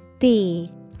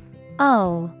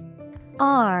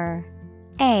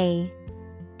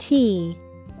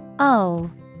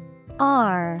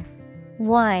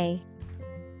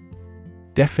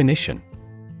 Definition: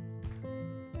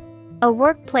 a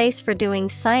workplace for doing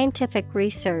scientific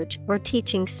research or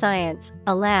teaching science,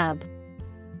 a lab.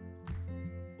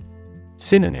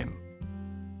 Synonym: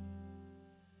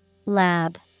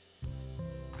 lab,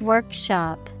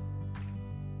 workshop,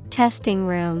 testing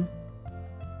room.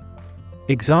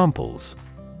 Examples: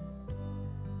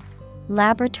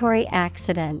 laboratory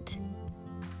accident,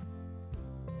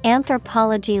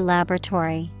 anthropology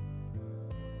laboratory.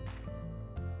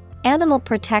 Animal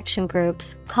protection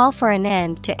groups call for an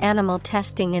end to animal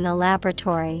testing in a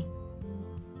laboratory.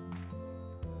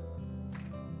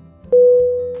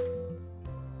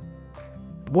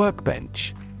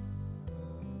 Workbench.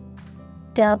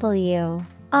 WORKBENCH.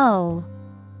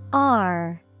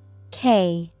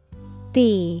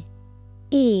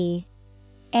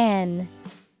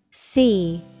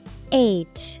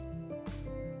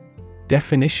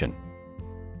 Definition: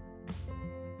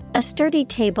 a sturdy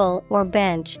table or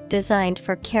bench designed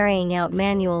for carrying out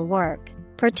manual work,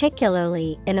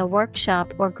 particularly in a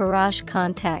workshop or garage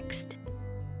context.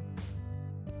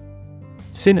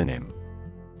 Synonym: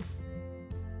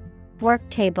 work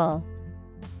table,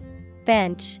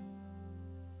 bench,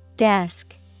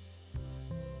 desk.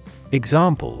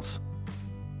 Examples: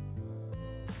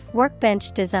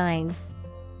 workbench design,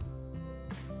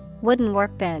 wooden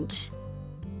workbench.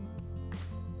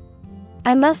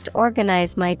 I must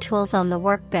organize my tools on the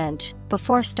workbench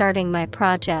before starting my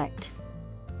project.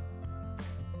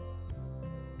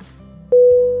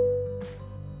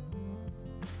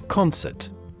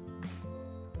 Concert.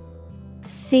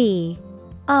 CONCERT.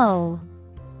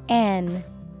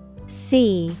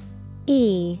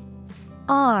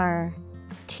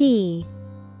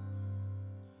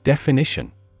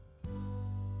 Definition: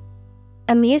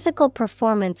 a musical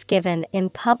performance given in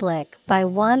public by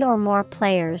one or more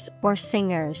players or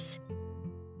singers.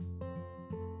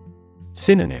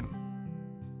 Synonym: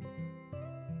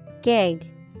 gig,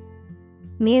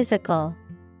 musical,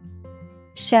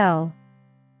 show.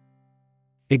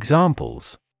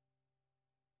 Examples: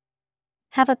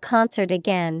 have a concert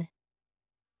again,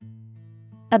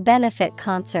 a benefit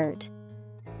concert.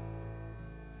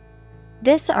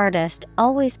 This artist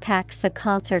always packs the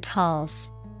concert halls.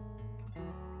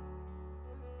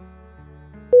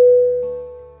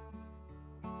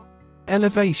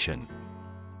 Elevation.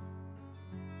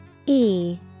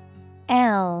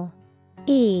 ELEVATION.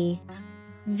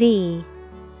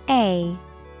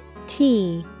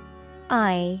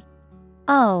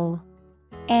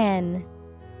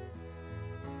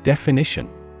 Definition.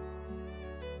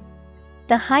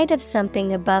 The height of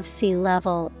something above sea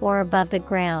level or above the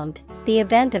ground, the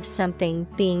event of something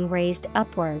being raised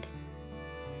upward.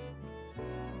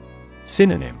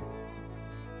 Synonym.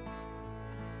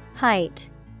 Height,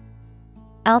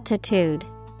 altitude,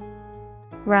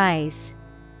 rise.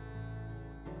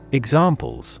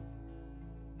 Examples.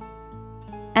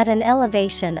 At an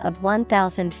elevation of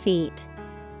 1,000 feet.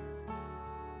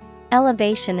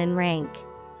 Elevation in rank.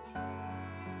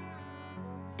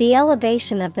 The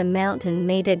elevation of the mountain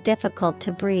made it difficult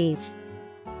to breathe.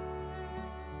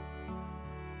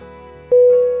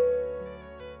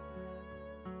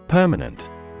 Permanent.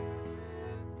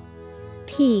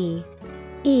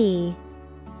 Permanent.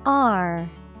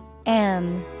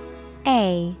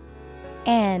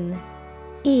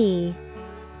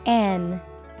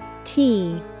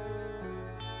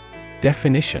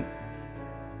 Definition.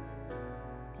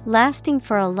 Lasting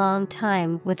for a long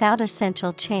time without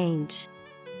essential change.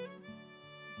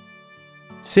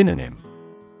 Synonym.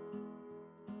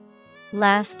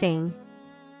 Lasting,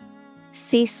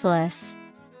 ceaseless,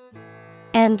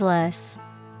 endless.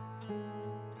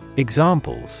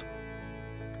 Examples.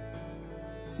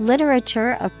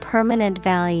 Literature of permanent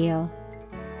value.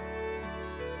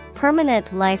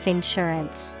 Permanent life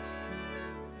insurance.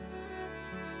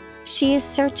 She is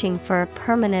searching for a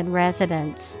permanent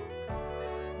residence.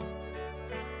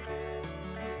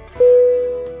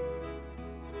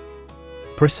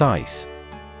 Precise.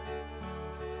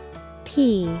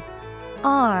 Precise.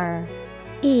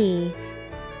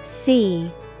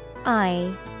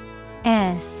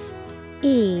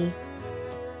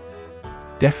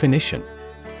 Definition.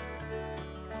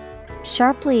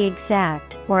 Sharply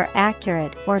exact or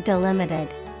accurate or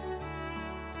delimited.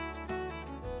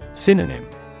 Synonym.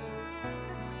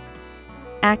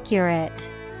 Accurate,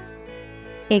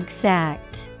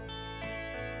 exact,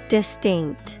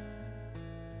 distinct.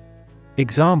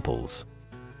 Examples.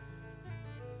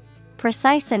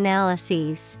 Precise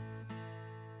analyses.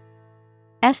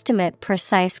 Estimate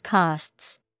precise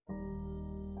costs.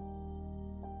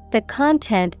 The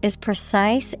content is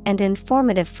precise and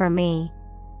informative for me.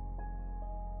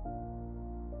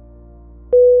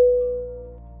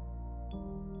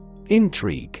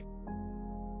 Intrigue.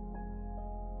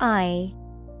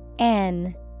 INTRIGUE.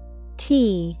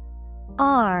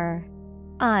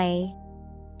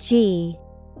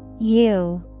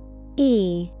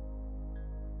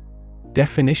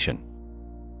 Definition.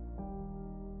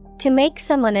 To make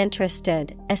someone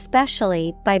interested,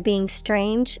 especially by being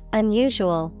strange,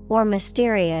 unusual, or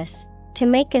mysterious. To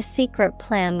make a secret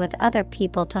plan with other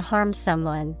people to harm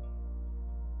someone.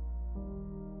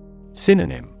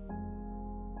 Synonym.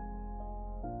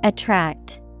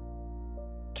 Attract,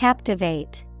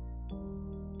 captivate,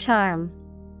 charm.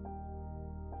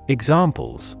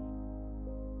 Examples.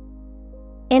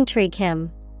 Intrigue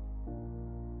him.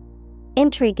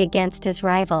 Intrigue against his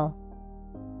rival.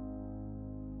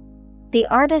 The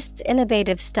artist's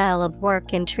innovative style of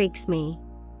work intrigues me.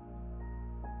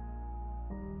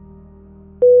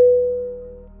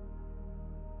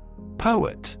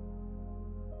 Poet.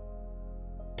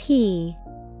 P-O-E-T.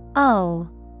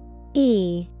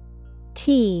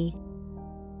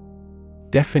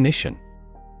 Definition.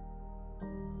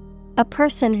 A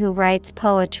person who writes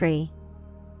poetry.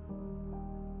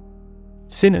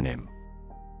 Synonym.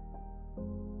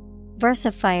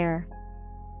 Versifier,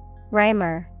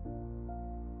 rhymer,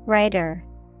 writer.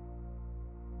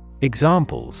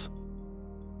 Examples.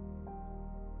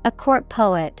 A court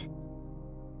poet.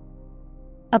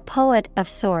 A poet of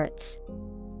sorts.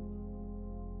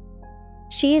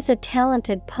 She is a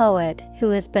talented poet who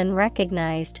has been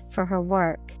recognized for her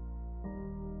work.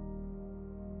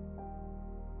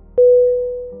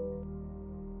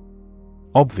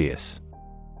 Obvious.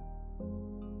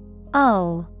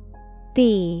 O-B-V-I-O-U-S.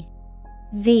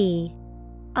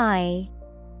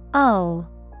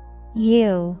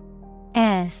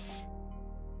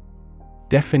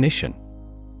 Definition.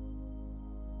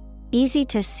 Easy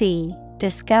to see,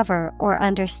 discover, or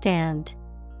understand.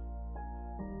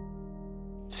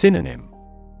 Synonym.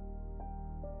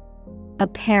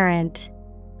 Apparent,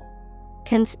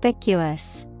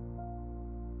 conspicuous,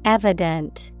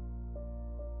 evident.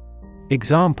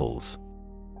 Examples.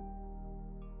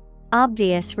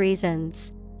 Obvious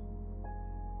reasons.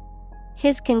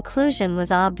 His conclusion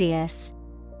was obvious.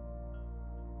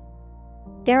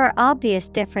 There are obvious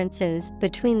differences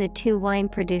between the two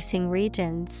wine-producing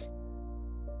regions.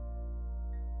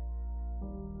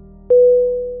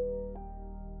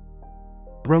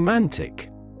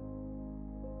 Romantic.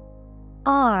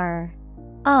 ROMANTIC.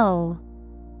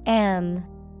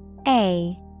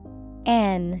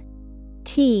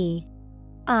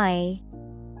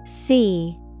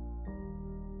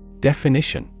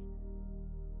 Definition: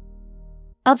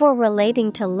 of or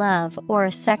relating to love or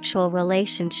a sexual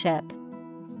relationship.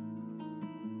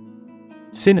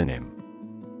 Synonym: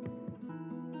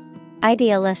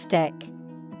 Idealistic,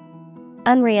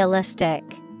 unrealistic,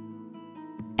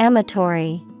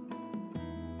 amatory.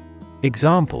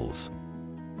 Examples: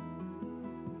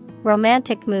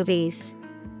 Romantic movies.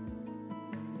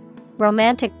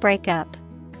 Romantic breakup.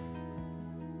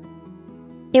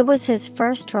 It was his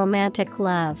first romantic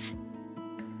love.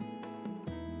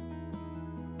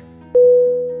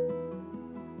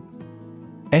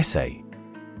 Essay.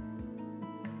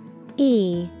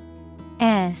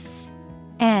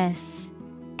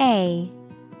 ESSAY.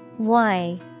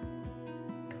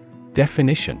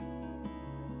 Definition: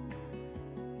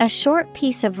 a short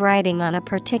piece of writing on a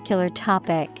particular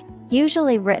topic,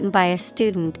 usually written by a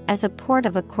student as a part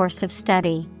of a course of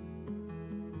study.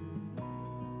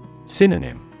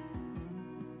 Synonym: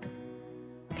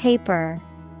 Paper,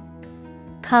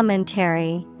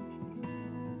 commentary,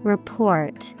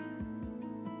 report.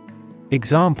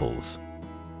 Examples: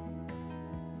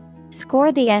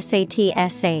 Score the SAT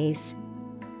essays.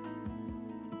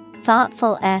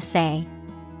 Thoughtful essay.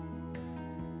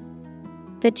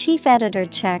 The chief editor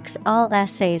checks all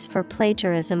essays for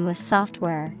plagiarism with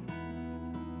software.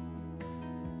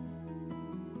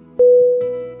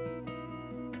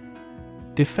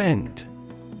 Defend.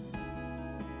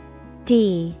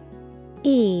 DEFEND.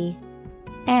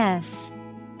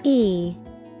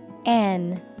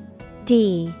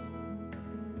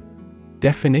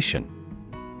 Definition: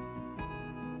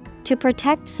 to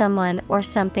protect someone or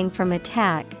something from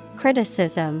attack,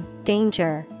 criticism,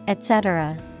 danger,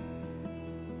 etc.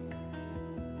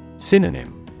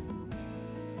 Synonym: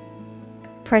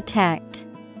 Protect,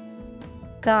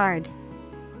 guard,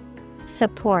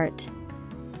 support.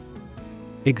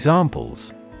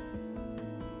 Examples: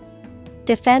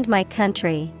 defend my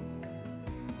country.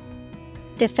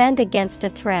 Defend against a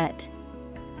threat.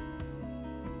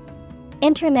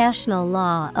 International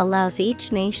law allows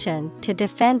each nation to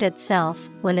defend itself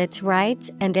when its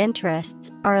rights and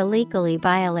interests are illegally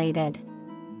violated.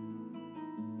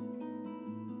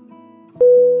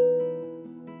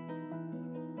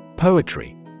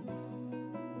 Poetry.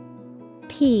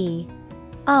 Poetry.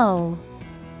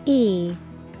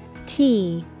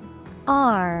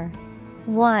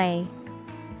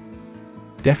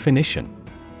 Definition: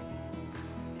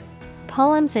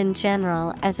 poems in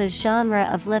general as a genre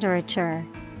of literature.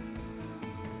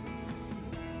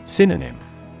 Synonym: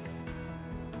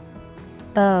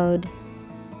 Ode,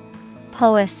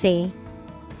 poesy,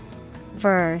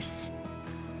 verse.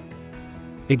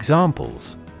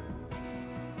 Examples: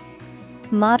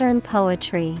 modern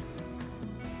poetry.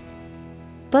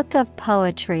 Book of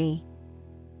poetry.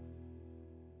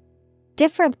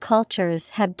 Different cultures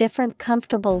have different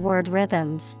comfortable word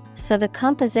rhythms, so the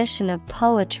composition of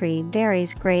poetry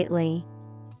varies greatly.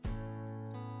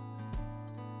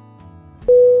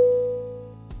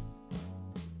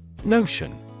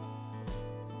 Notion.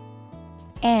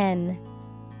 Notion.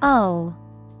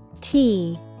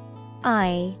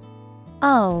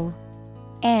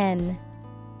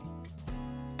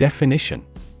 Definition: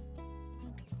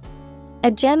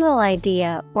 a general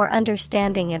idea or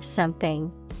understanding of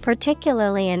something,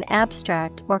 particularly an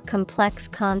abstract or complex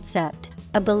concept,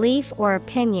 a belief or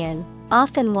opinion,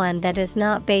 often one that is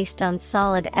not based on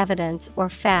solid evidence or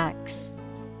facts.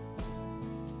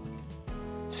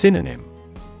 Synonym: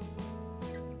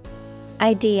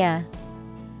 idea,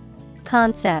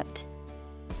 concept,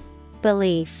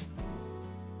 belief.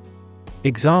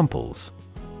 Examples: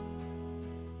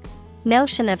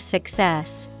 notion of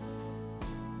success.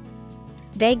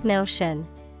 Vague notion.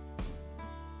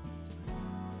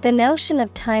 The notion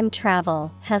of time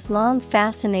travel has long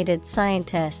fascinated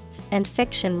scientists and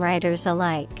fiction writers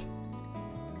alike.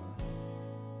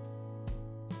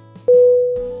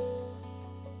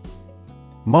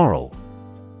 Moral.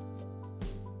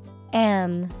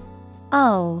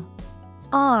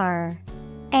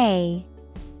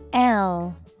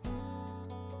 MORAL.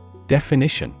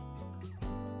 Definition: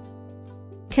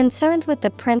 concerned with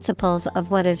the principles of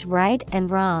what is right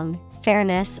and wrong,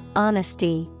 fairness,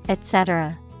 honesty,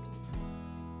 etc.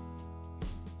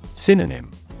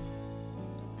 Synonym: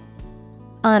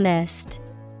 honest,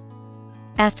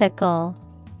 ethical,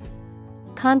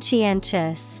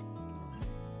 conscientious.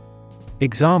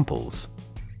 Examples: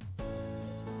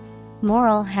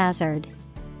 moral hazard,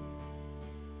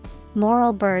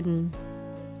 moral burden.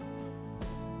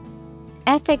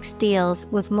 Ethics deals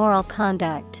with moral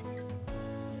conduct.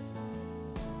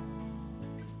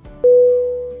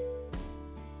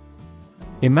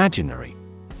 Imaginary.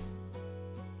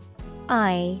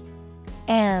 I-M-A-G-I-N-A-R-Y.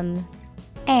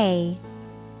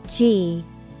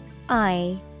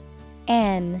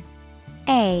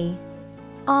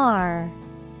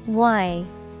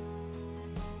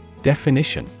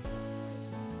 Definition: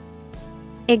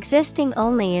 existing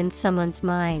only in someone's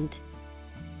mind.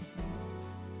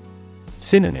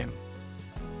 Synonym: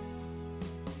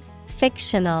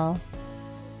 Fictional,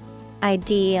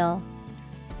 ideal,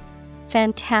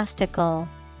 fantastical.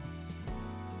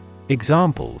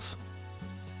 Examples: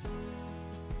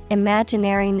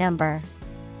 imaginary number,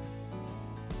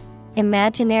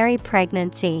 imaginary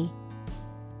pregnancy.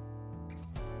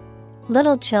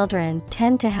 Little children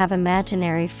tend to have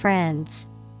imaginary friends.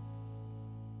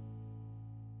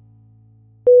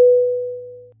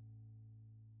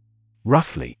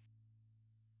 Roughly.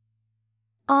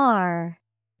 R-O-U-G-H-L-Y.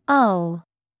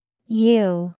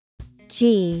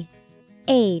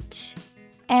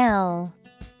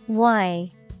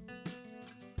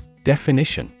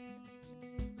 Definition: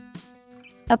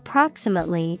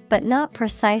 approximately but not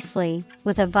precisely,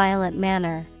 with a violent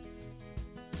manner.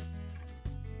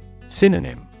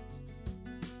 Synonym: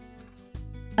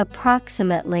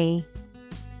 approximately,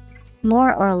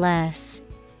 more or less,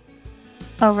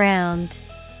 around.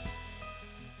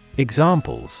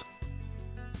 Examples: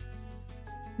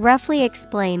 roughly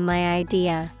explain my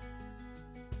idea.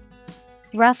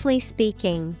 Roughly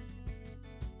speaking.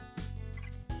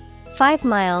 5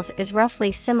 miles is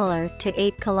roughly similar to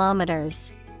 8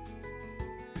 kilometers.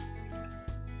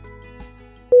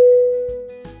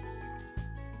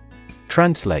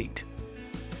 Translate.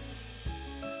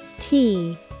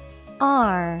 T-R-A-N-S-L-A-T-E.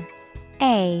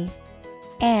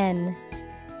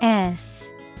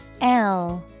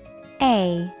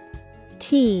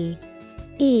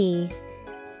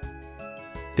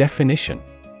 Definition: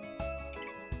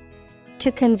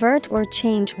 to convert or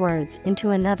change words into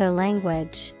another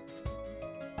language.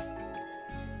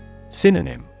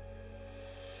 Synonym: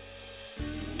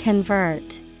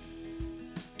 convert,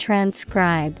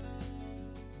 transcribe,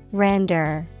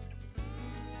 render.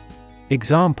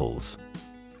 Examples: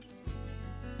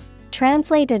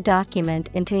 translate a document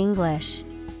into English.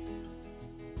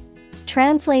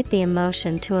 Translate the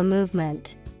emotion to a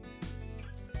movement.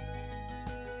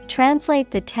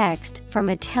 Translate the text from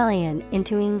Italian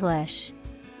into English.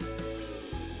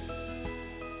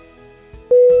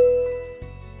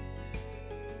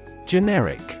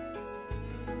 Generic.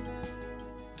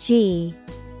 G-E-N-E-R-I-C.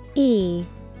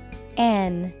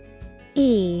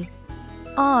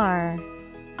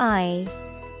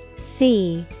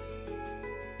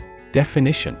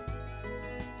 Definition: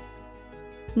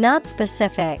 not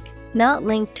specific, not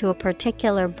linked to a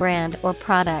particular brand or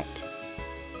product.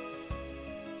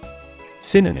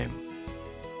 Synonym: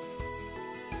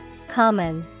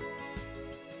 common,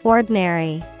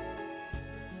 ordinary,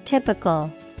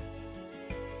 typical.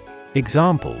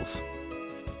 Examples: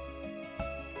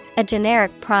 a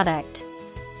generic product.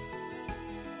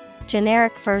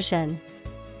 Generic version.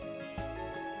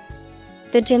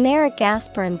 The generic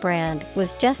aspirin brand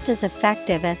was just as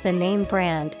effective as the name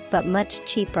brand, but much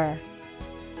cheaper.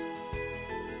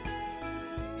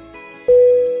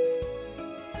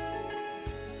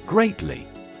 Greatly.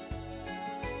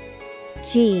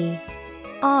 G-R-E-A-T-L-Y.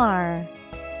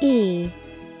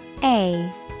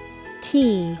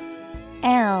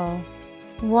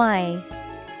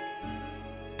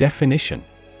 Definition: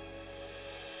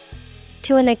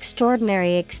 to an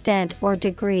extraordinary extent or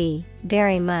degree,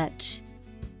 very much.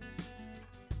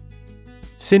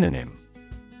 Synonym: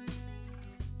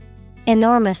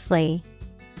 enormously,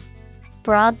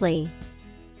 broadly,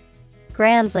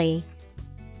 grandly.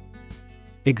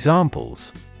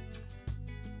 Examples: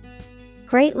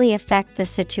 greatly affect the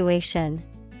situation.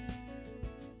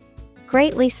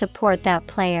 Greatly support that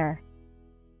player.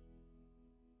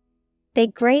 They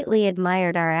greatly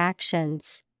admired our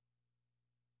actions.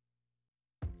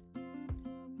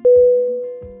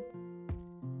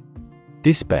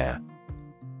 Despair.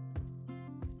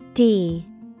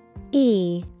 D-E-S-P-A-I-R.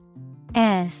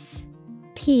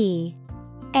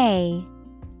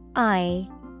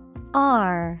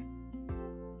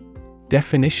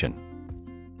 Definition: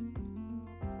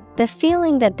 the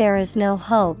feeling that there is no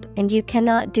hope and you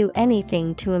cannot do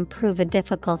anything to improve a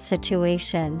difficult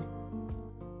situation.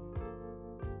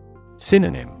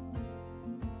 Synonym: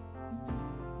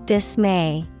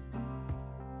 dismay,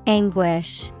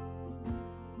 anguish,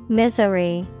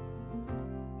 misery.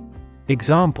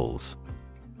 Examples: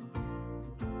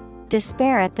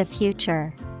 despair at the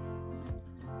future.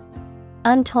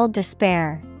 Untold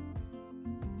despair.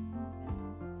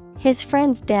 His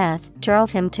friend's death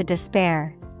drove him to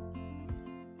despair.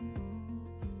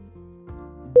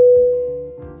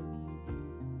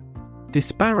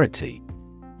 Disparity.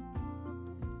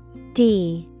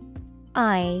 D-I-S-P-A-R-I-T-Y.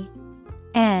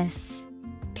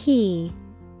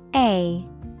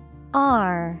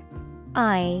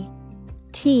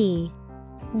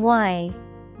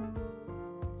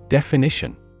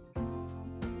 Definition.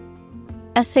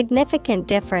 A significant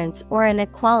difference or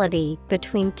inequality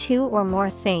between two or more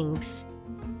things.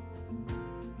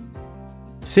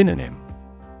 Synonym.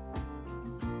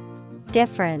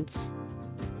 Difference,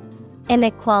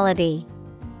 inequality,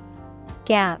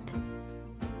 gap.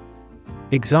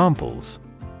 Examples.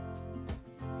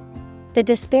 The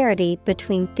disparity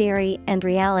between theory and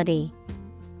reality.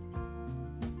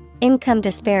 Income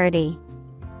disparity.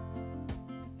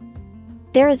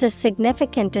 There is a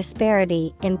significant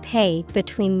disparity in pay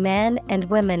between men and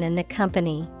women in the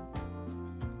company.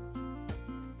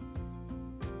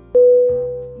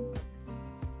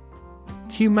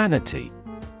 Humanity.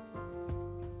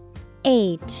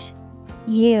 Humanity.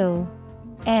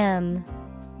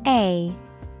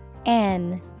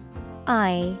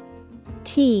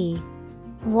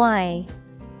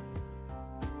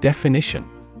 Definition.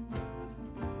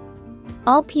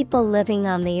 All people living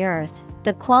on the earth,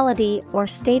 the quality or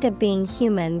state of being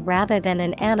human rather than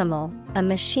an animal, a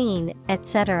machine,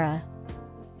 etc.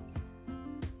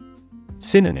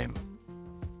 Synonym.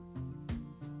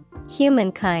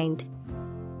 Humankind,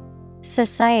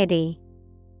 society,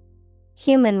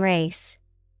 human race.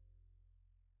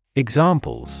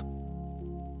 Examples.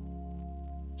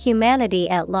 Humanity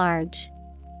at large.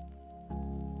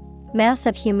 Mass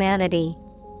of humanity.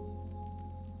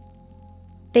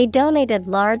 They donated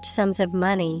large sums of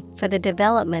money for the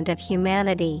development of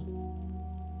humanity.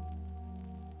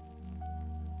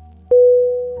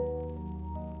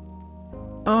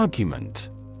 Argument.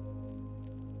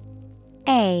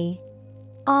 A-R-G-U-M-E-N-T.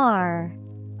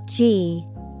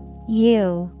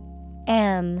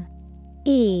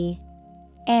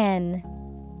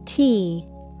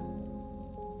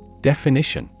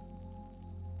 Definition.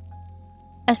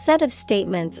 A set of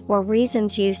statements or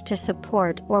reasons used to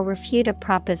support or refute a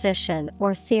proposition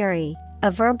or theory,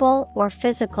 a verbal or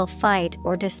physical fight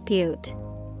or dispute.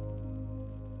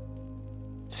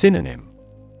 Synonym.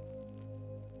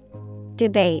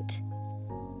 Debate,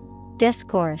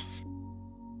 discourse,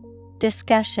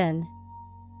 discussion.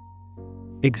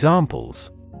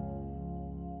 Examples.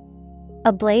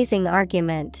 A blazing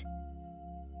argument.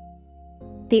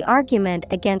 The argument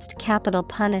against capital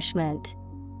punishment.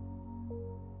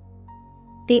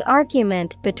 The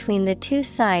argument between the two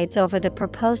sides over the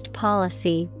proposed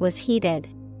policy was heated.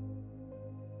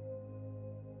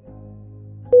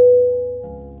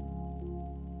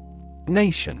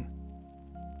 Nation.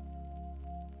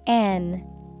 N-A-T-I-O-N.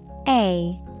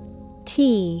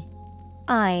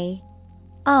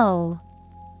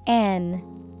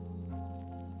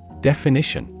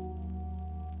 Definition.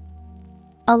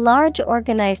 A large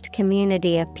organized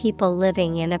community of people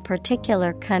living in a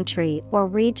particular country or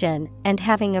region and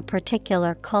having a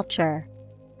particular culture.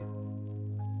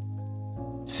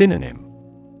 Synonym.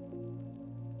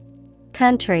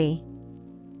 Country,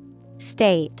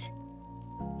 state,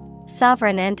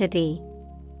 sovereign entity.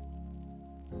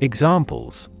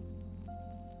 Examples.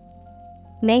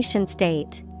 Nation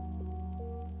state.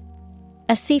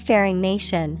 A seafaring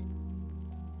nation.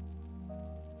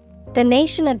 The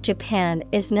nation of Japan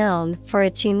is known for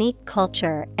its unique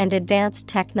culture and advanced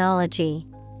technology.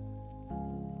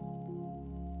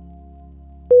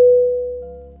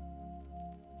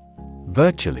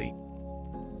 Virtually.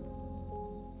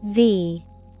 V-I-R-T-U-A-L-L-Y.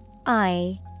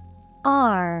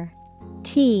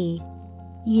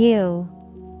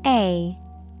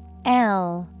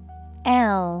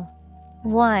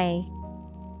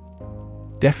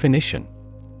 Definition.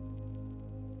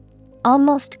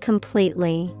 Almost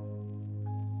completely.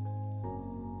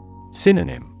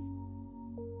 Synonym.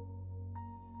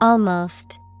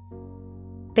 Almost,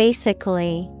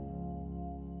 basically,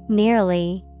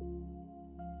 nearly.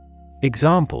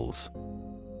 Examples.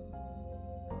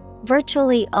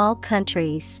 Virtually all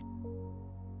countries.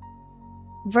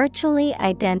 Virtually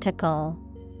identical.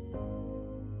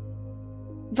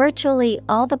 Virtually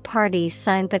all the parties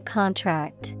signed the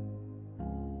contract.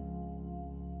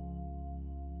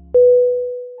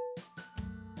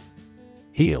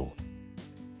 Heal.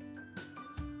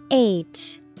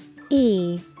 H-E-A-L.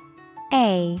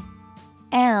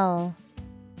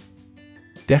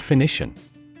 Definition.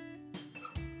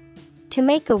 To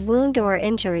make a wound or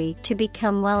injury to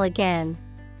become well again.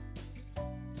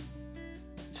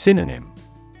 Synonym.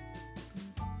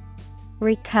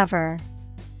 recover,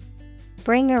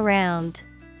 bring around,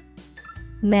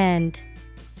 mend.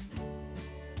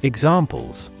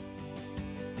 Examples: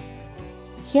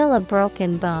 Heal a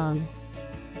broken bone.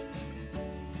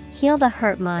 Heal the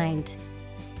hurt mind.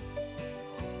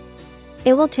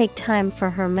 It will take time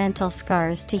for her mental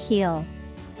scars to heal.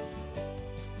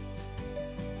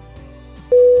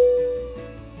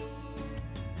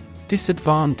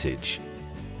 Disadvantage.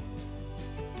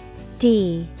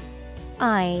 Disadvantage.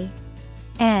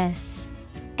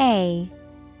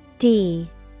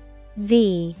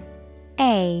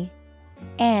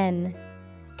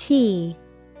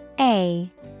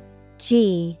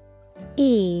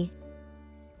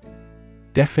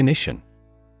 Definition: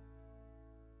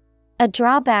 A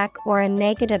drawback or a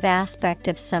negative aspect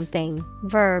of something.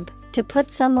 Verb, to put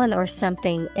someone or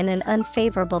something in an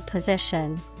unfavorable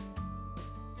position.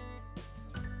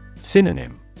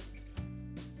 Synonym: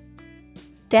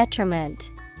 Detriment,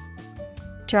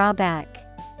 drawback.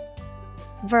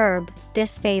 Verb,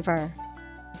 disfavor.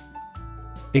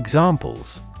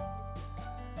 Examples: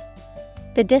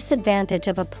 The disadvantage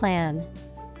of a plan.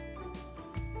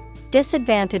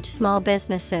 Disadvantage small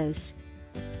businesses.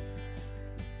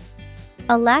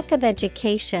 A lack of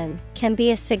education can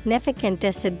be a significant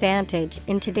disadvantage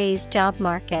in today's job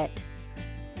market.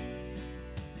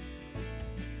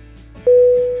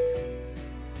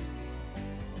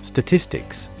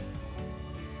 Statistics.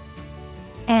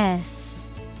 Statistics.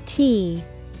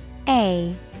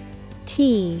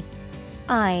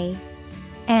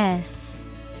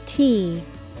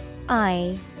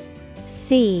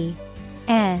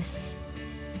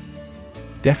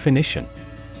 Definition: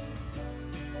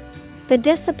 The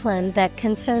discipline that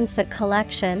concerns the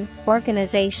collection,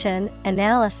 organization,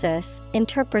 analysis,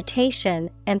 interpretation,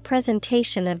 and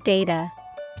presentation of data.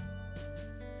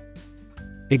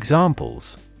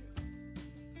 Examples: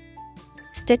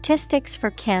 Statistics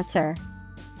for cancer.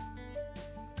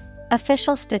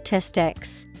 Official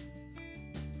statistics.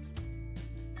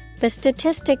 The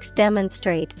statistics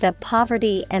demonstrate that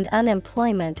poverty and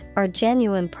unemployment are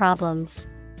genuine problems.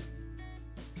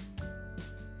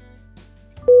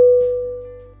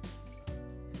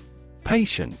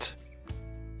 Patient.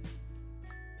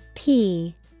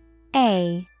 P-A-T-I-E-N-T.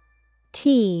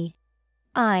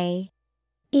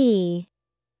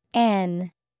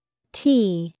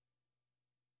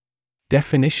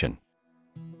 Definition: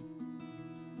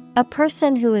 A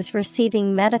person who is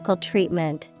receiving medical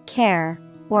treatment, care,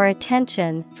 or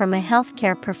attention from a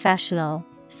healthcare professional,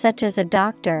 such as a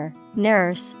doctor,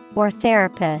 nurse, or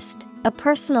therapist, a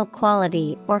personal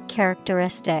quality or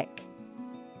characteristic.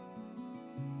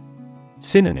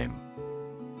 Synonym: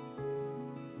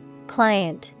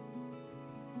 Client,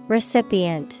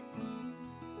 recipient,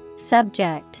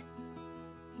 subject.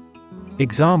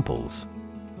 Examples: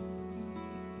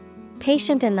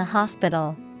 Patient in the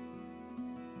hospital.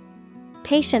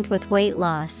 Patient with weight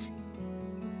loss.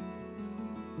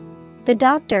 The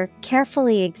doctor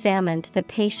carefully examined the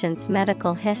patient's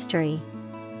medical history.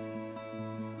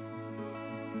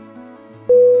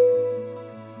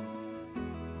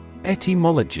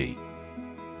 Etymology.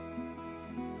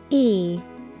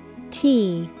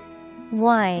 E-T-Y-M-O-L-O-G-Y.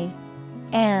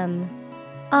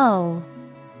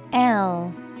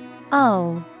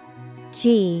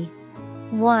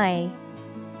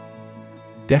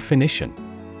 Definition: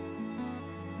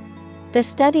 The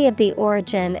study of the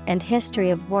origin and history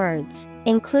of words,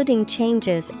 including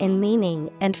changes in meaning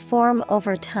and form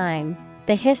over time,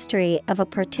 the history of a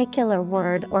particular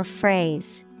word or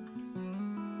phrase.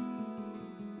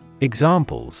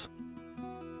 Examples: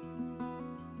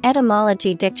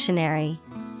 Etymology dictionary.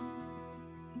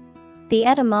 The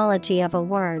etymology of a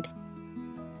word.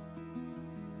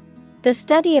 The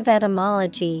study of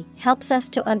etymology helps us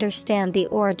to understand the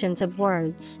origins of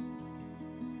words.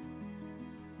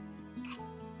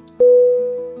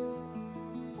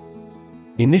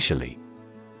 Initially.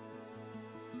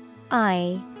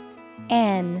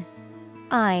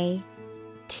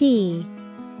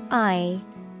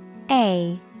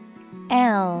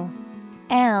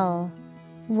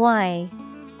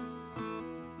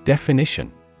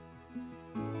 Definition: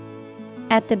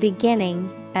 At the beginning,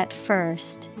 at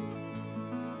first.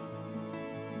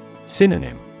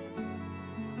 Synonym: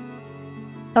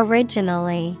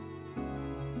 Originally,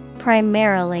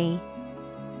 primarily,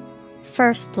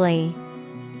 firstly.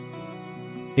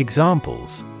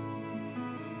 Examples: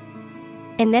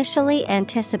 Initially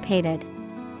anticipated.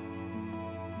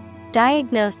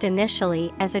 Diagnosed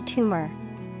initially as a tumor.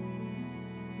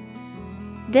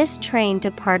 This train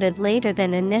departed later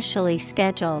than initially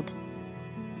scheduled.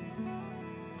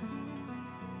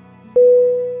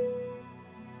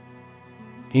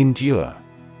 Endure.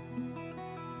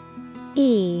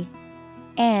 E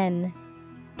N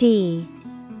D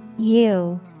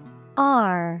U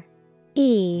R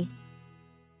E.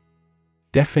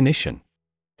 Definition: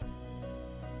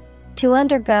 To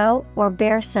undergo or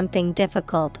bear something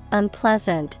difficult,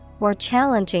 unpleasant, or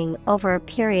challenging over a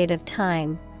period of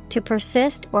time, to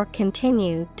persist or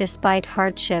continue despite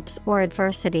hardships or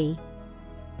adversity.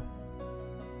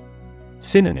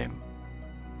 Synonym: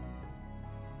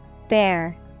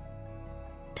 Bear,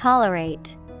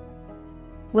 tolerate,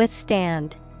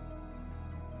 withstand.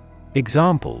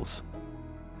 Examples: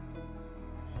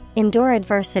 Endure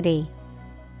adversity,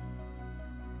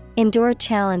 endure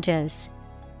challenges.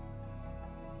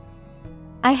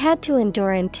 I had to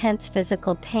endure intense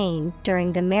physical pain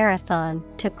during the marathon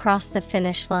to cross the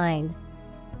finish line.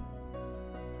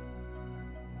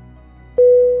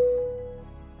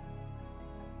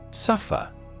 Suffer.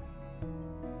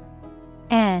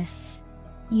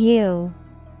 S-U-F-F-E-R.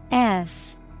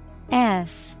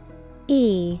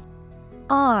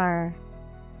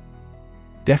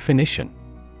 Definition: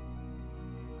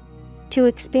 To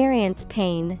experience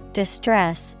pain,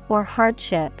 distress, or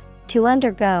hardship, to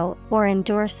undergo or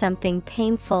endure something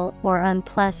painful or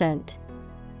unpleasant.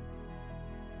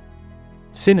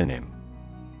 Synonym: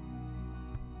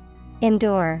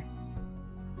 Endure,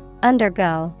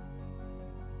 undergo,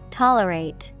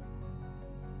 tolerate.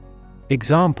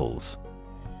 Examples: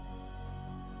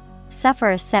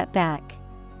 Suffer a setback,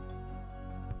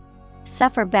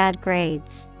 suffer bad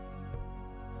grades.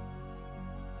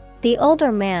 The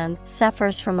older man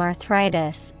suffers from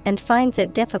arthritis and finds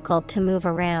it difficult to move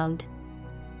around.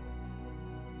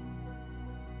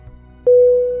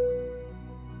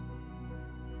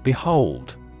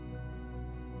 Behold.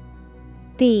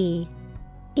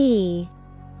 B-E-H-O-L-D.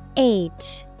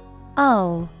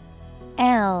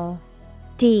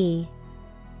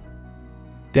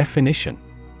 Definition: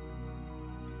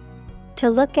 To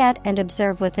look at and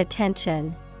observe with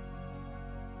attention.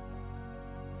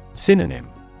 Synonym: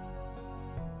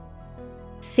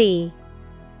 See,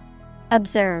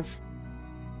 observe,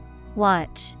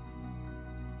 watch.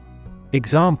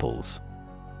 Examples: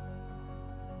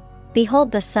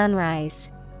 Behold the sunrise.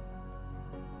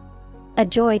 A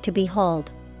joy to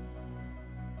behold.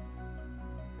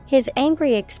 His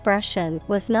angry expression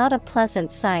was not a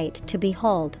pleasant sight to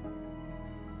behold.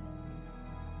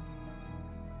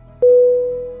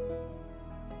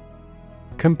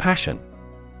 Compassion.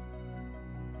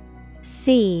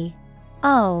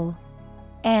 C-O-M-P-A-S-S-I-O-N.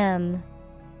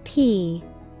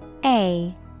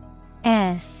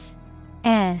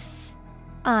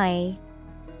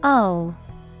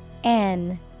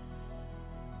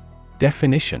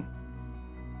 Definition: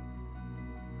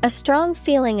 A strong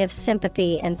feeling of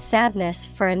sympathy and sadness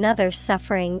for another's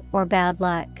suffering or bad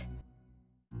luck.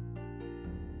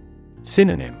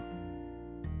 Synonym: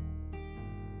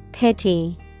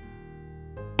 Pity,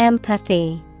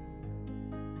 empathy,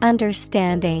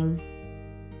 understanding.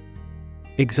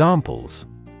 Examples: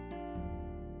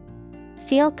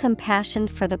 Feel compassion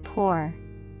for the poor.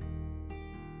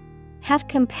 Have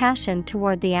compassion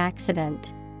toward the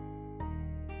accident.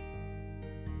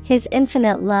 His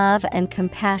infinite love and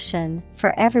compassion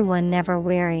for everyone never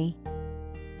weary.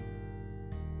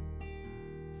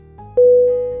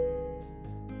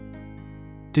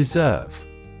 Deserve.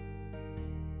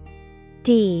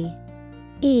 D-E-S-E-R-V-E.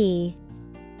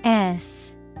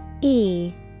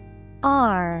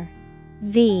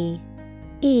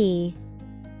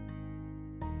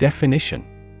 Definition: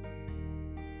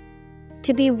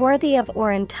 To be worthy of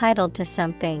or entitled to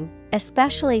something,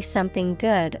 especially something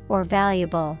good or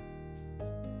valuable.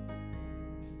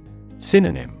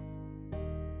 Synonym: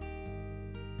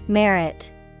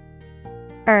 Merit,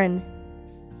 earn,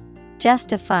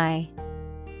 justify.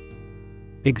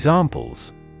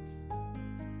 Examples: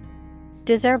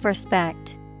 Deserve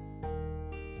respect.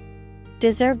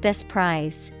 Deserve this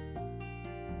prize.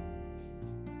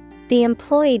 The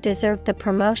employee deserved the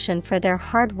promotion for their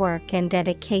hard work and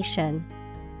dedication.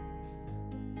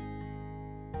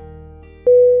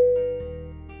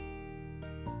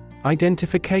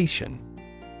 Identification.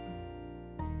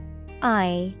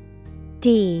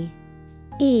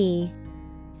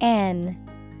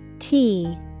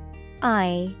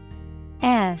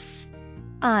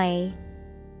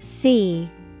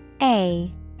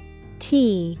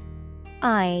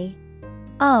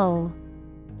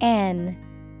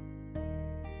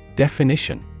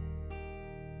 Definition: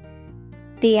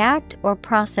 The act or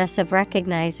process of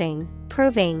recognizing,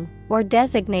 proving, or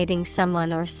designating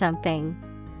someone or something.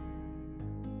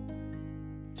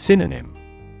 Synonym: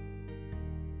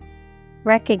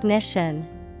 Recognition,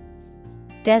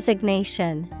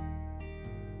 designation,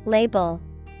 label.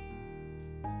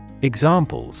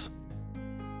 Examples: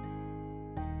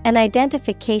 an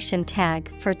identification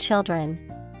tag for children.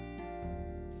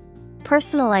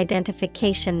 Personal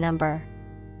identification number.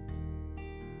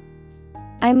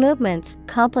 Eye movements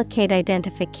complicate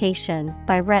identification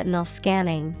by retinal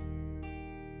scanning.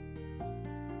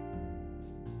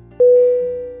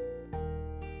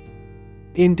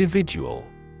 Individual.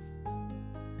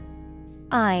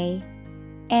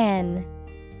 INDIVIDUAL.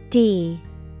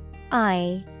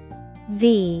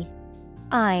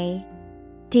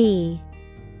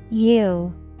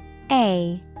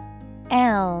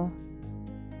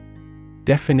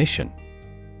 Definition: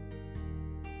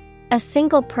 a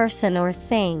single person or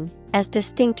thing, as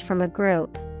distinct from a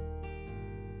group.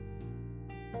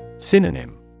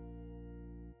 Synonym: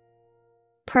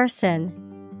 Person,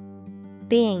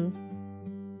 being,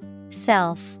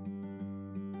 self.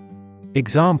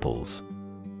 Examples: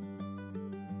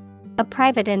 a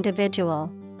private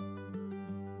individual.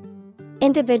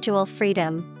 Individual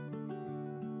freedom.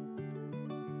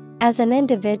 As an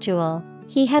individual,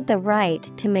 he had the right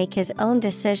to make his own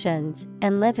decisions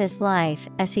and live his life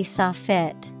as he saw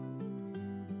fit.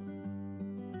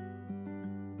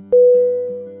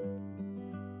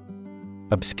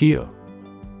 Obscure.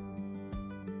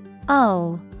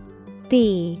 OBSCURE.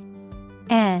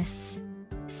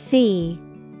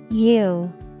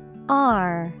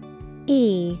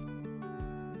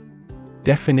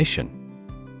 Definition: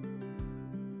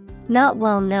 not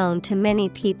well known to many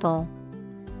people.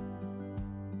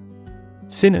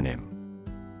 Synonym: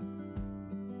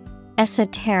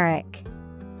 esoteric,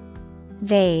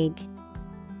 vague,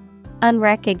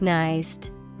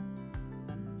 unrecognized.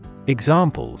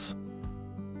 Examples: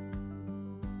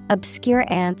 obscure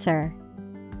answer.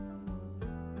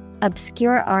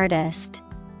 Obscure artist.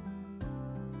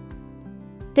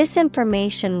 This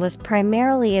information was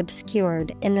primarily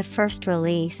obscured in the first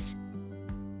release.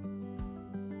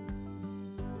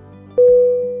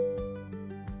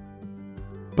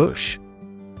 Bush.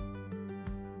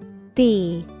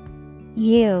 BUSH.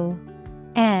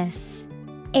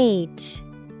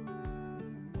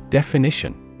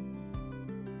 Definition: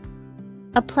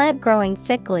 a plant growing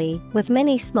thickly with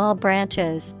many small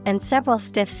branches and several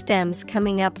stiff stems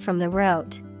coming up from the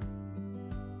root.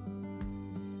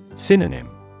 Synonym: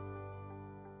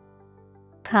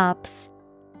 copse,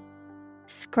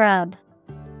 scrub,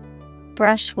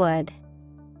 brushwood.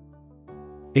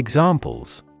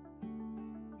 Examples: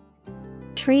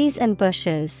 trees and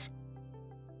bushes.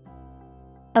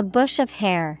 A bush of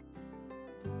hair.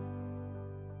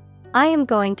 I am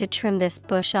going to trim this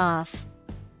bush off.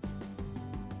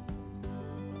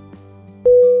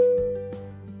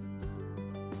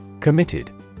 Committed.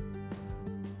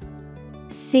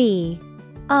 COMMITTED.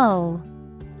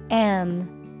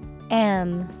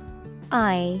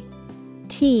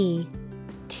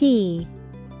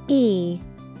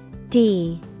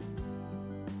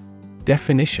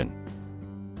 Definition: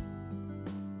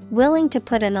 willing to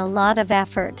put in a lot of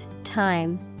effort,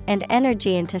 time, and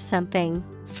energy into something,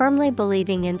 firmly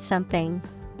believing in something.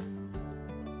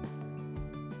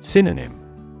 Synonym: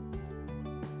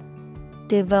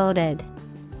 devoted,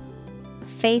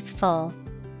 faithful,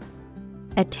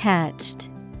 attached.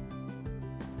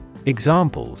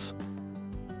 Examples: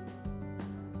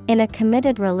 in a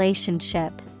committed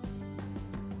relationship.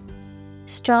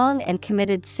 Strong and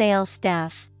committed sales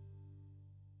staff.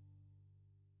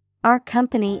 Our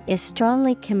company is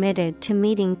strongly committed to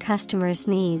meeting customers'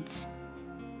 needs.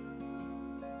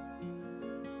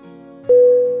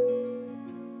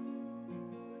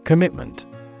 Commitment.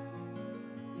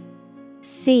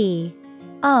 COMMITment.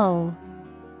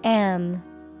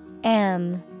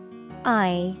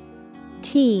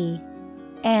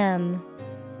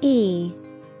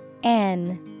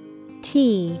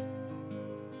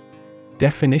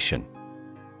 Definition: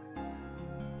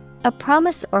 a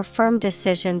promise or firm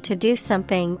decision to do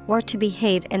something or to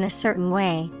behave in a certain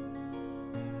way.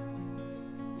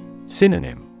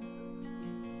 Synonym: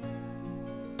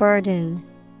 burden,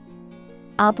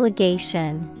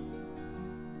 obligation,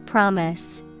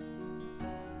 promise.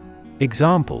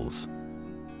 Examples: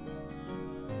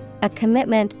 a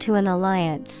commitment to an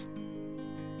alliance.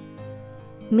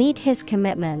 Meet his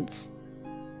commitments.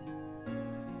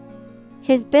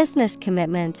 His business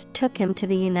commitments took him to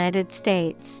the United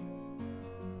States.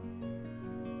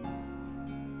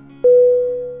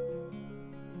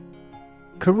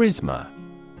 Charisma.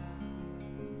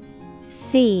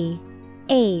 CHARISMA.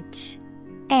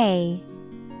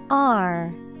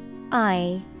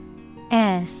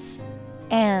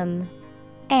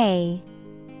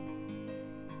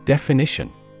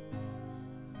 Definition: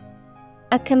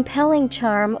 A compelling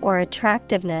charm or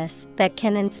attractiveness that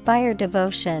can inspire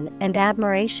devotion and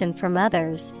admiration from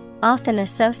others, often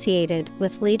associated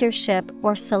with leadership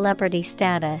or celebrity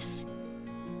status.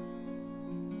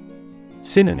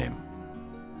 Synonym: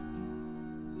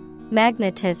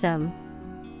 Magnetism,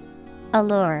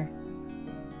 allure,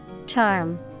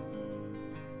 charm.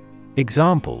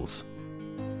 Examples: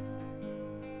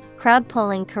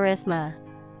 Crowd-pulling charisma,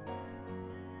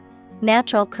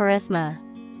 natural charisma.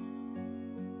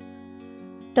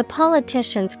 The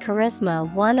politician's charisma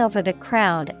won over the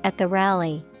crowd at the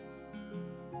rally.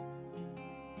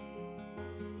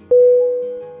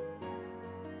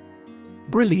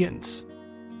 Brilliance.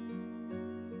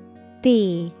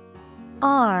 Brilliance.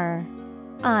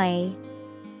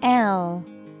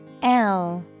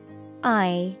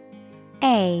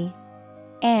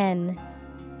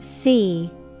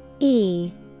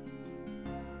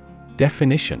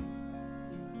 Definition: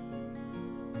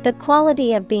 The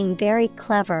quality of being very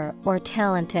clever or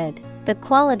talented, the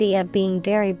quality of being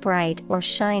very bright or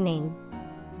shining.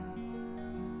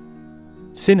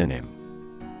 Synonym: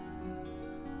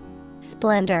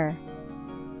 Splendor,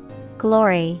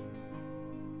 glory,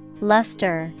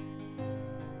 luster.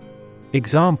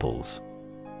 Examples: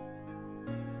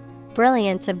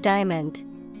 Brilliance of diamond,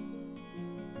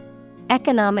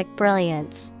 economic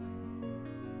brilliance.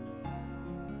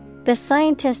 The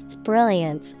scientist's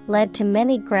brilliance led to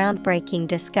many groundbreaking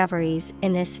discoveries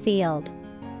in his field.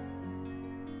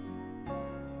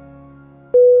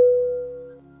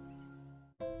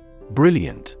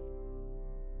 Brilliant.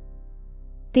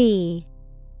 Brilliant.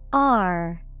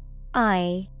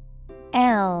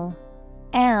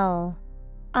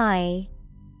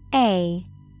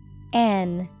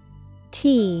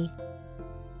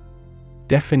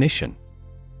 Definition: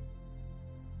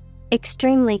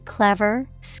 Extremely clever,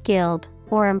 skilled,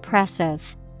 or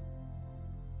impressive.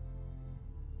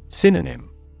 Synonym: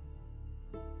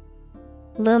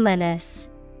 Luminous,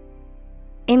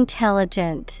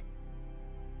 intelligent,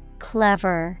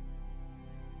 clever.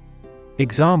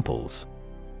 Examples: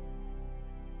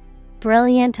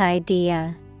 Brilliant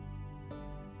idea,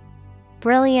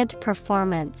 brilliant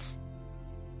performance.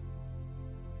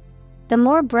 The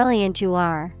more brilliant you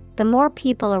are, the more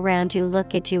people around you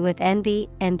look at you with envy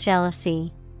and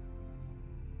jealousy.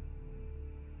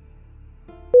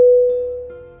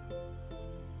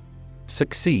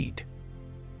 Succeed.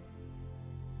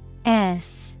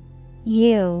 S-U-C-C-E-E-D.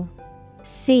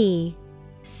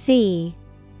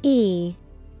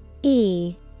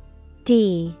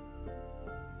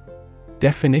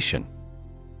 Definition: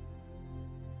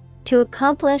 To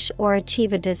accomplish or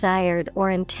achieve a desired or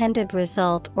intended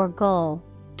result or goal.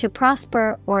 To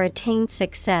prosper or attain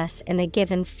success in a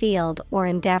given field or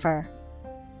endeavor.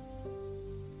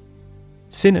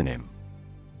 Synonym: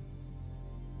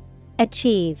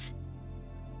 Achieve,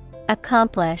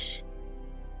 accomplish,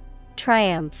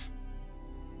 triumph.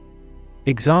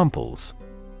 Examples: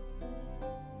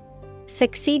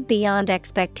 Succeed beyond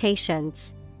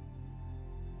expectations.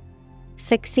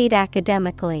 Succeed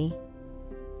academically.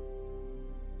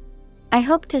 I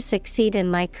hope to succeed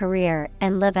in my career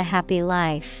and live a happy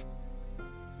life.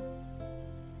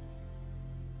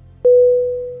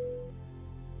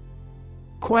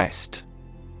 Quest.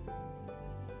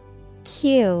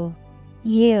 Q-U-E-S-T.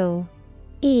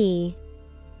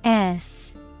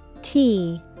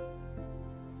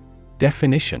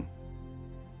 Definition: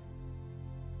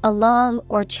 A long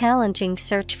or challenging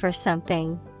search for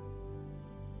something.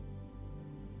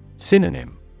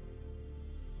 Synonym: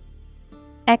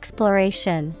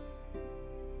 Exploration,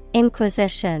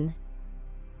 inquisition,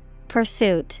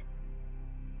 pursuit.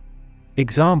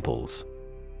 Examples: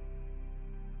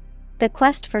 The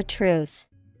quest for truth.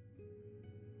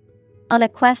 On a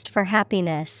quest for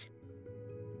happiness.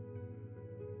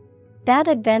 That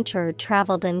adventurer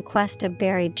traveled in quest of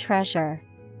buried treasure.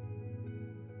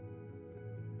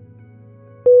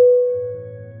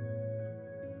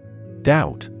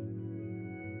 Doubt.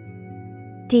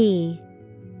 D-O-U-B-T.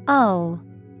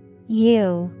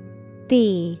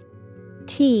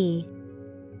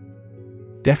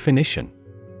 Definition: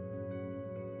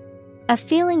 A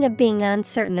feeling of being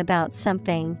uncertain about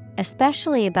something,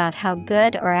 especially about how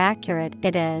good or accurate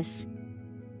it is.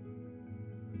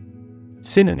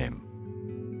 Synonym: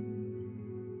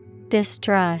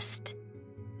 Distrust,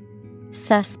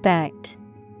 suspect,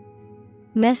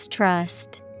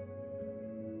 mistrust.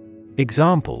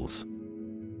 Examples: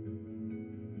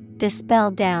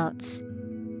 Dispel doubts.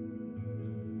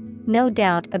 No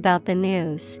doubt about the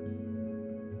news.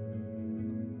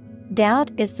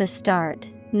 Doubt is the start,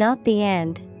 not the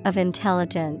end, of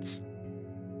intelligence.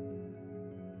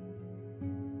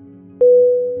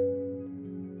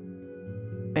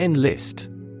 Enlist.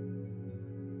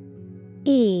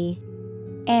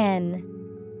 ENLIST.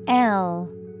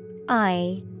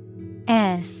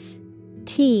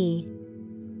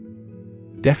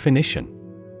 Definition: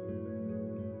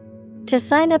 To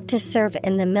sign up to serve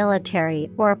in the military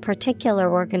or a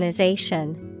particular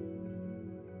organization.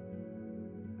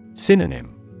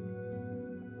 Synonym: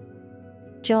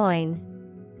 Join,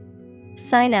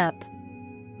 sign up,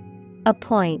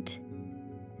 appoint.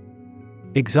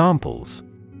 Examples: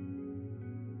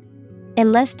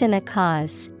 Enlist in a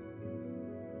cause.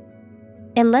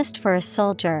 Enlist for a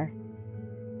soldier.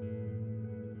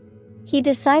 He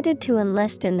decided to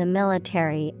enlist in the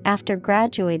military after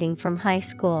graduating from high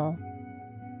school.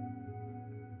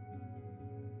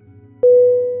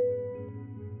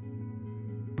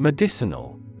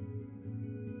 Medicinal.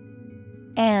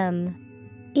 MEDICINAL.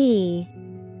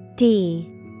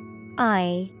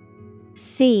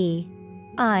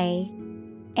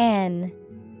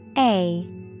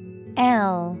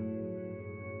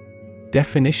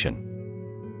 Definition: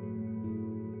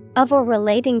 Of or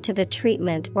relating to the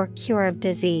treatment or cure of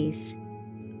disease.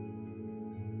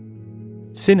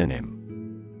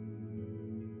 Synonym: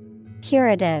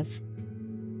 Curative,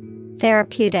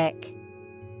 therapeutic,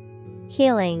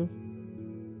 healing.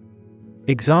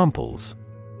 Examples: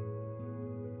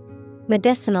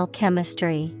 Medicinal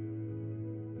chemistry.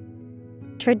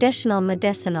 Traditional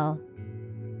medicinal.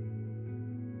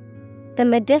 The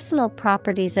medicinal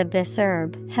properties of this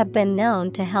herb have been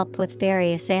known to help with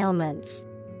various ailments.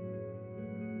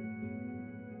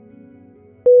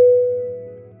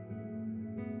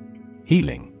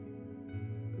 Healing.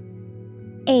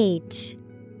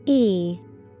 HEALING.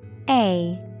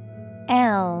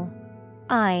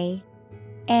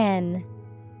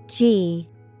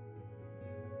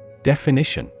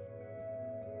 Definition: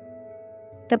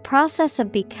 The process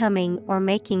of becoming or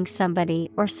making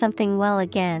somebody or something well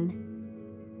again.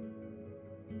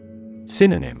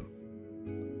 Synonym: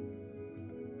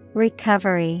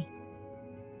 Recovery,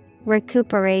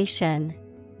 recuperation,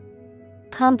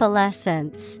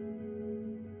 convalescence.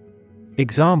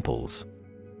 Examples: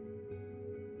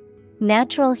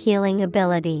 Natural healing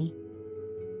ability.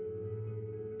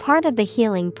 Part of the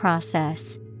healing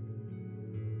process.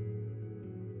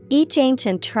 Each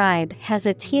ancient tribe has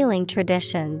its healing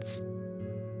traditions.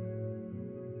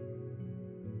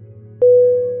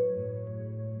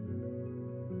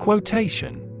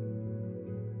 Quotation.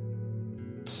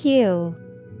 QUOTATION.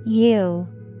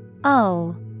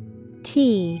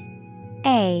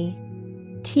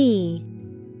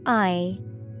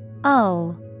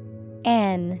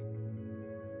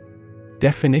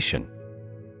 Definition: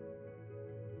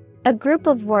 A group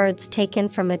of words taken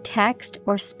from a text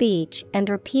or speech and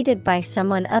repeated by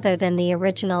someone other than the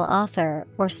original author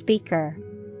or speaker.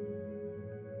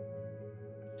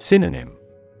 Synonym: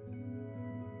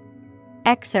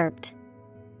 Excerpt,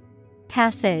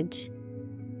 passage,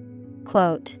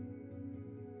 quote.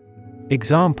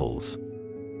 Examples: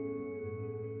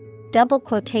 Double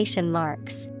quotation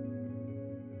marks.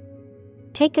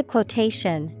 Take a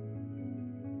quotation.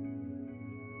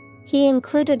 He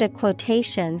included a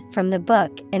quotation from the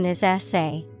book in his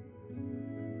essay.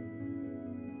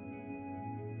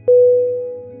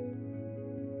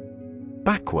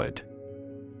 Backward.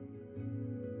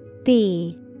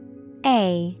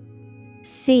 BACKWARD.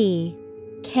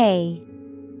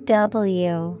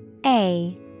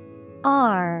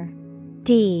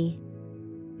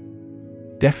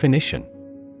 Definition: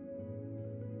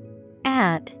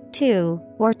 At, to,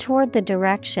 or toward the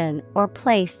direction or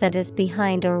place that is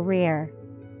behind or rear.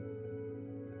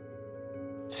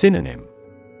 Synonym: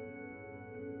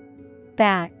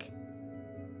 Back,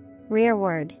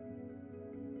 rearward,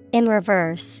 in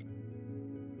reverse.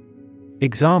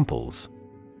 Examples: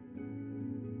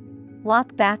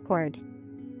 Walk backward.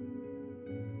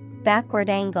 Backward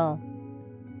angle.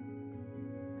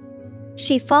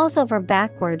 She falls over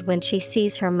backward when she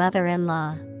sees her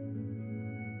mother-in-law.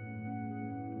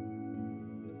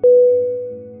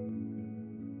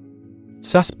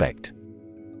 Suspect.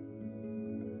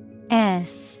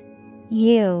 SUSPECT.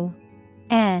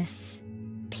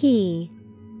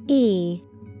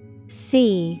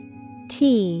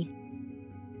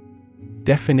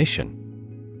 Definition: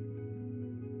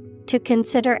 To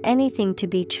consider anything to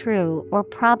be true or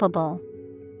probable.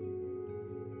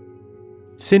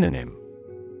 Synonym: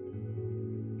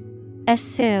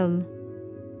 Assume,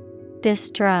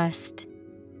 distrust,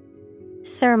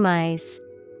 surmise.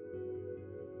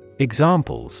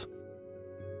 Examples: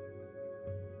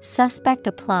 Suspect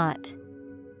a plot.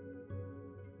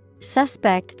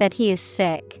 Suspect that he is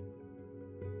sick.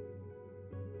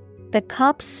 The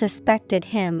cops suspected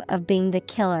him of being the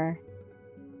killer.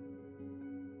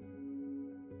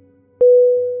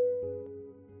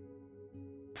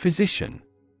 Physician.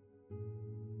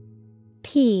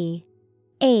 Physician.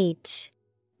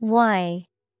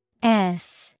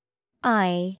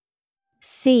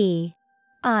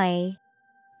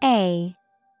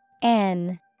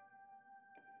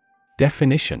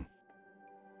 Definition.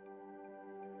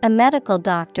 A medical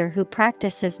doctor who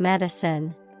practices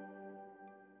medicine.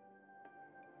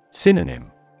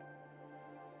 Synonym.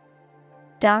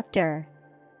 Doctor,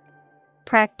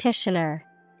 practitioner,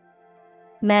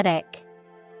 medic.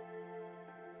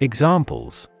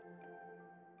 Examples.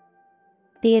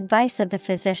 The advice of the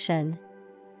physician.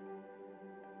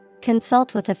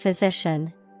 Consult with a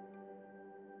physician.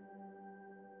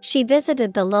 She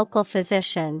visited the local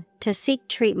physician to seek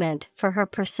treatment for her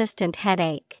persistent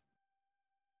headache.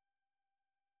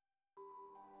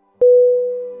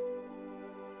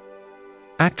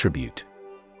 Attribute.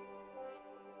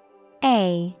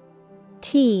 A-T-T-R-I-B-U-T-E.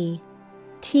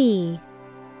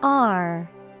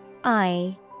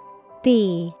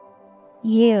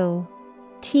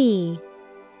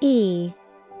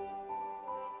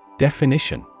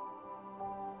 Definition.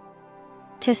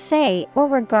 To say or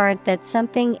regard that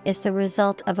something is the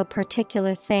result of a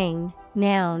particular thing.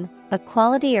 Noun, a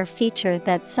quality or feature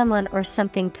that someone or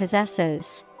something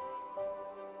possesses.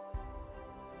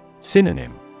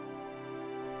 Synonym.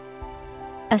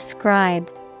 Ascribe,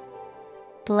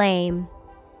 blame.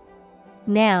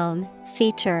 Noun,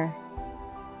 feature.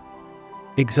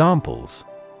 Examples.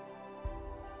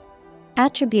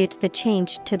 Attribute the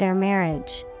change to their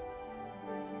marriage.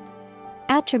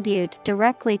 Attribute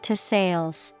directly to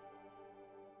sales.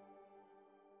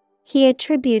 He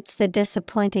attributes the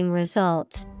disappointing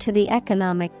results to the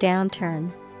economic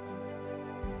downturn.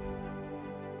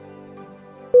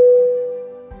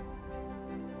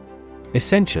 Essentially.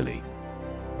 Essentially.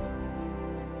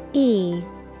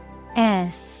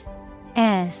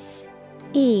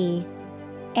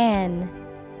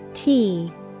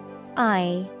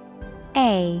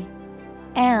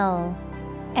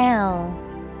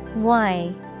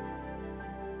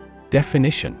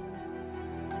 Definition.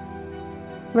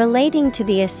 Relating to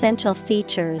the essential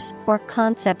features or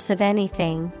concepts of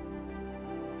anything.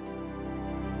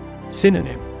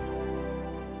 Synonym.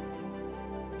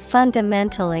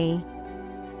 Fundamentally,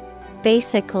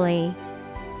 basically,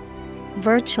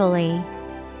 virtually.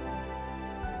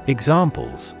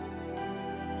 Examples.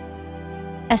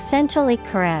 Essentially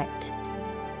correct.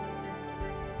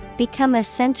 Become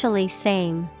essentially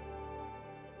same.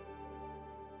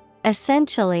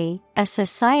 Essentially, a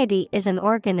society is an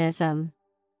organism.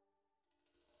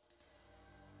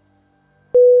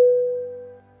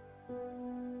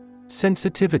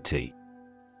 Sensitivity.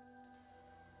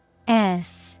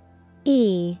 Sensitivity.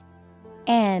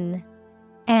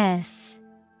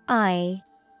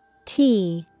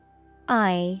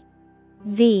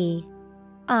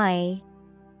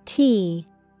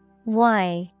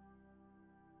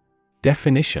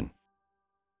 Definition.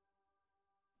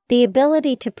 The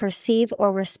ability to perceive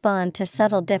or respond to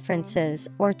subtle differences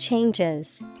or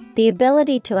changes. The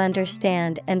ability to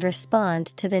understand and respond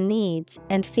to the needs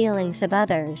and feelings of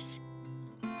others.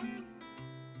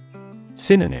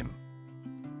 Synonym.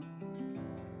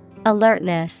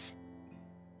 Alertness,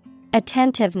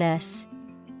 attentiveness,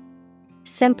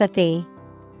 sympathy.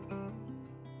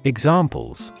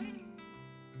 Examples.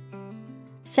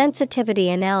 Sensitivity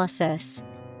analysis.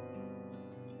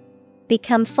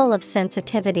 Become full of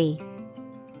sensitivity.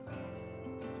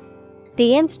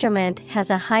 The instrument has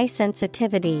a high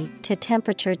sensitivity to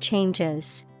temperature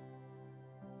changes.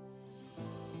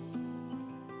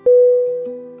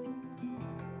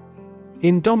 Indomitable.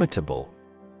 Indomitable.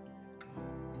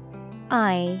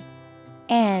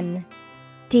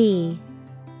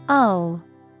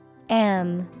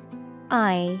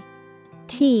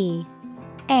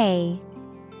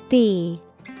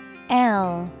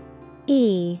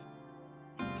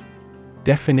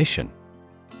 Definition.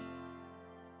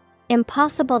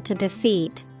 Impossible to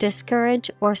defeat,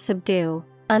 discourage or subdue,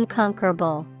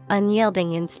 unconquerable,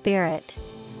 unyielding in spirit.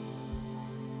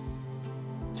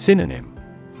 Synonym.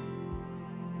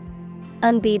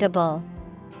 Unbeatable,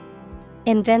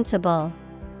 invincible,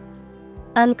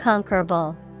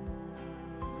 unconquerable.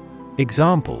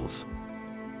 Examples.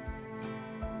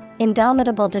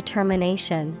 Indomitable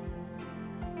determination.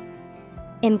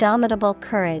 Indomitable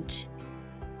courage.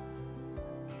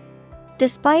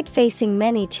 Despite facing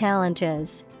many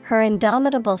challenges, her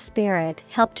indomitable spirit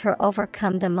helped her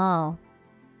overcome them all.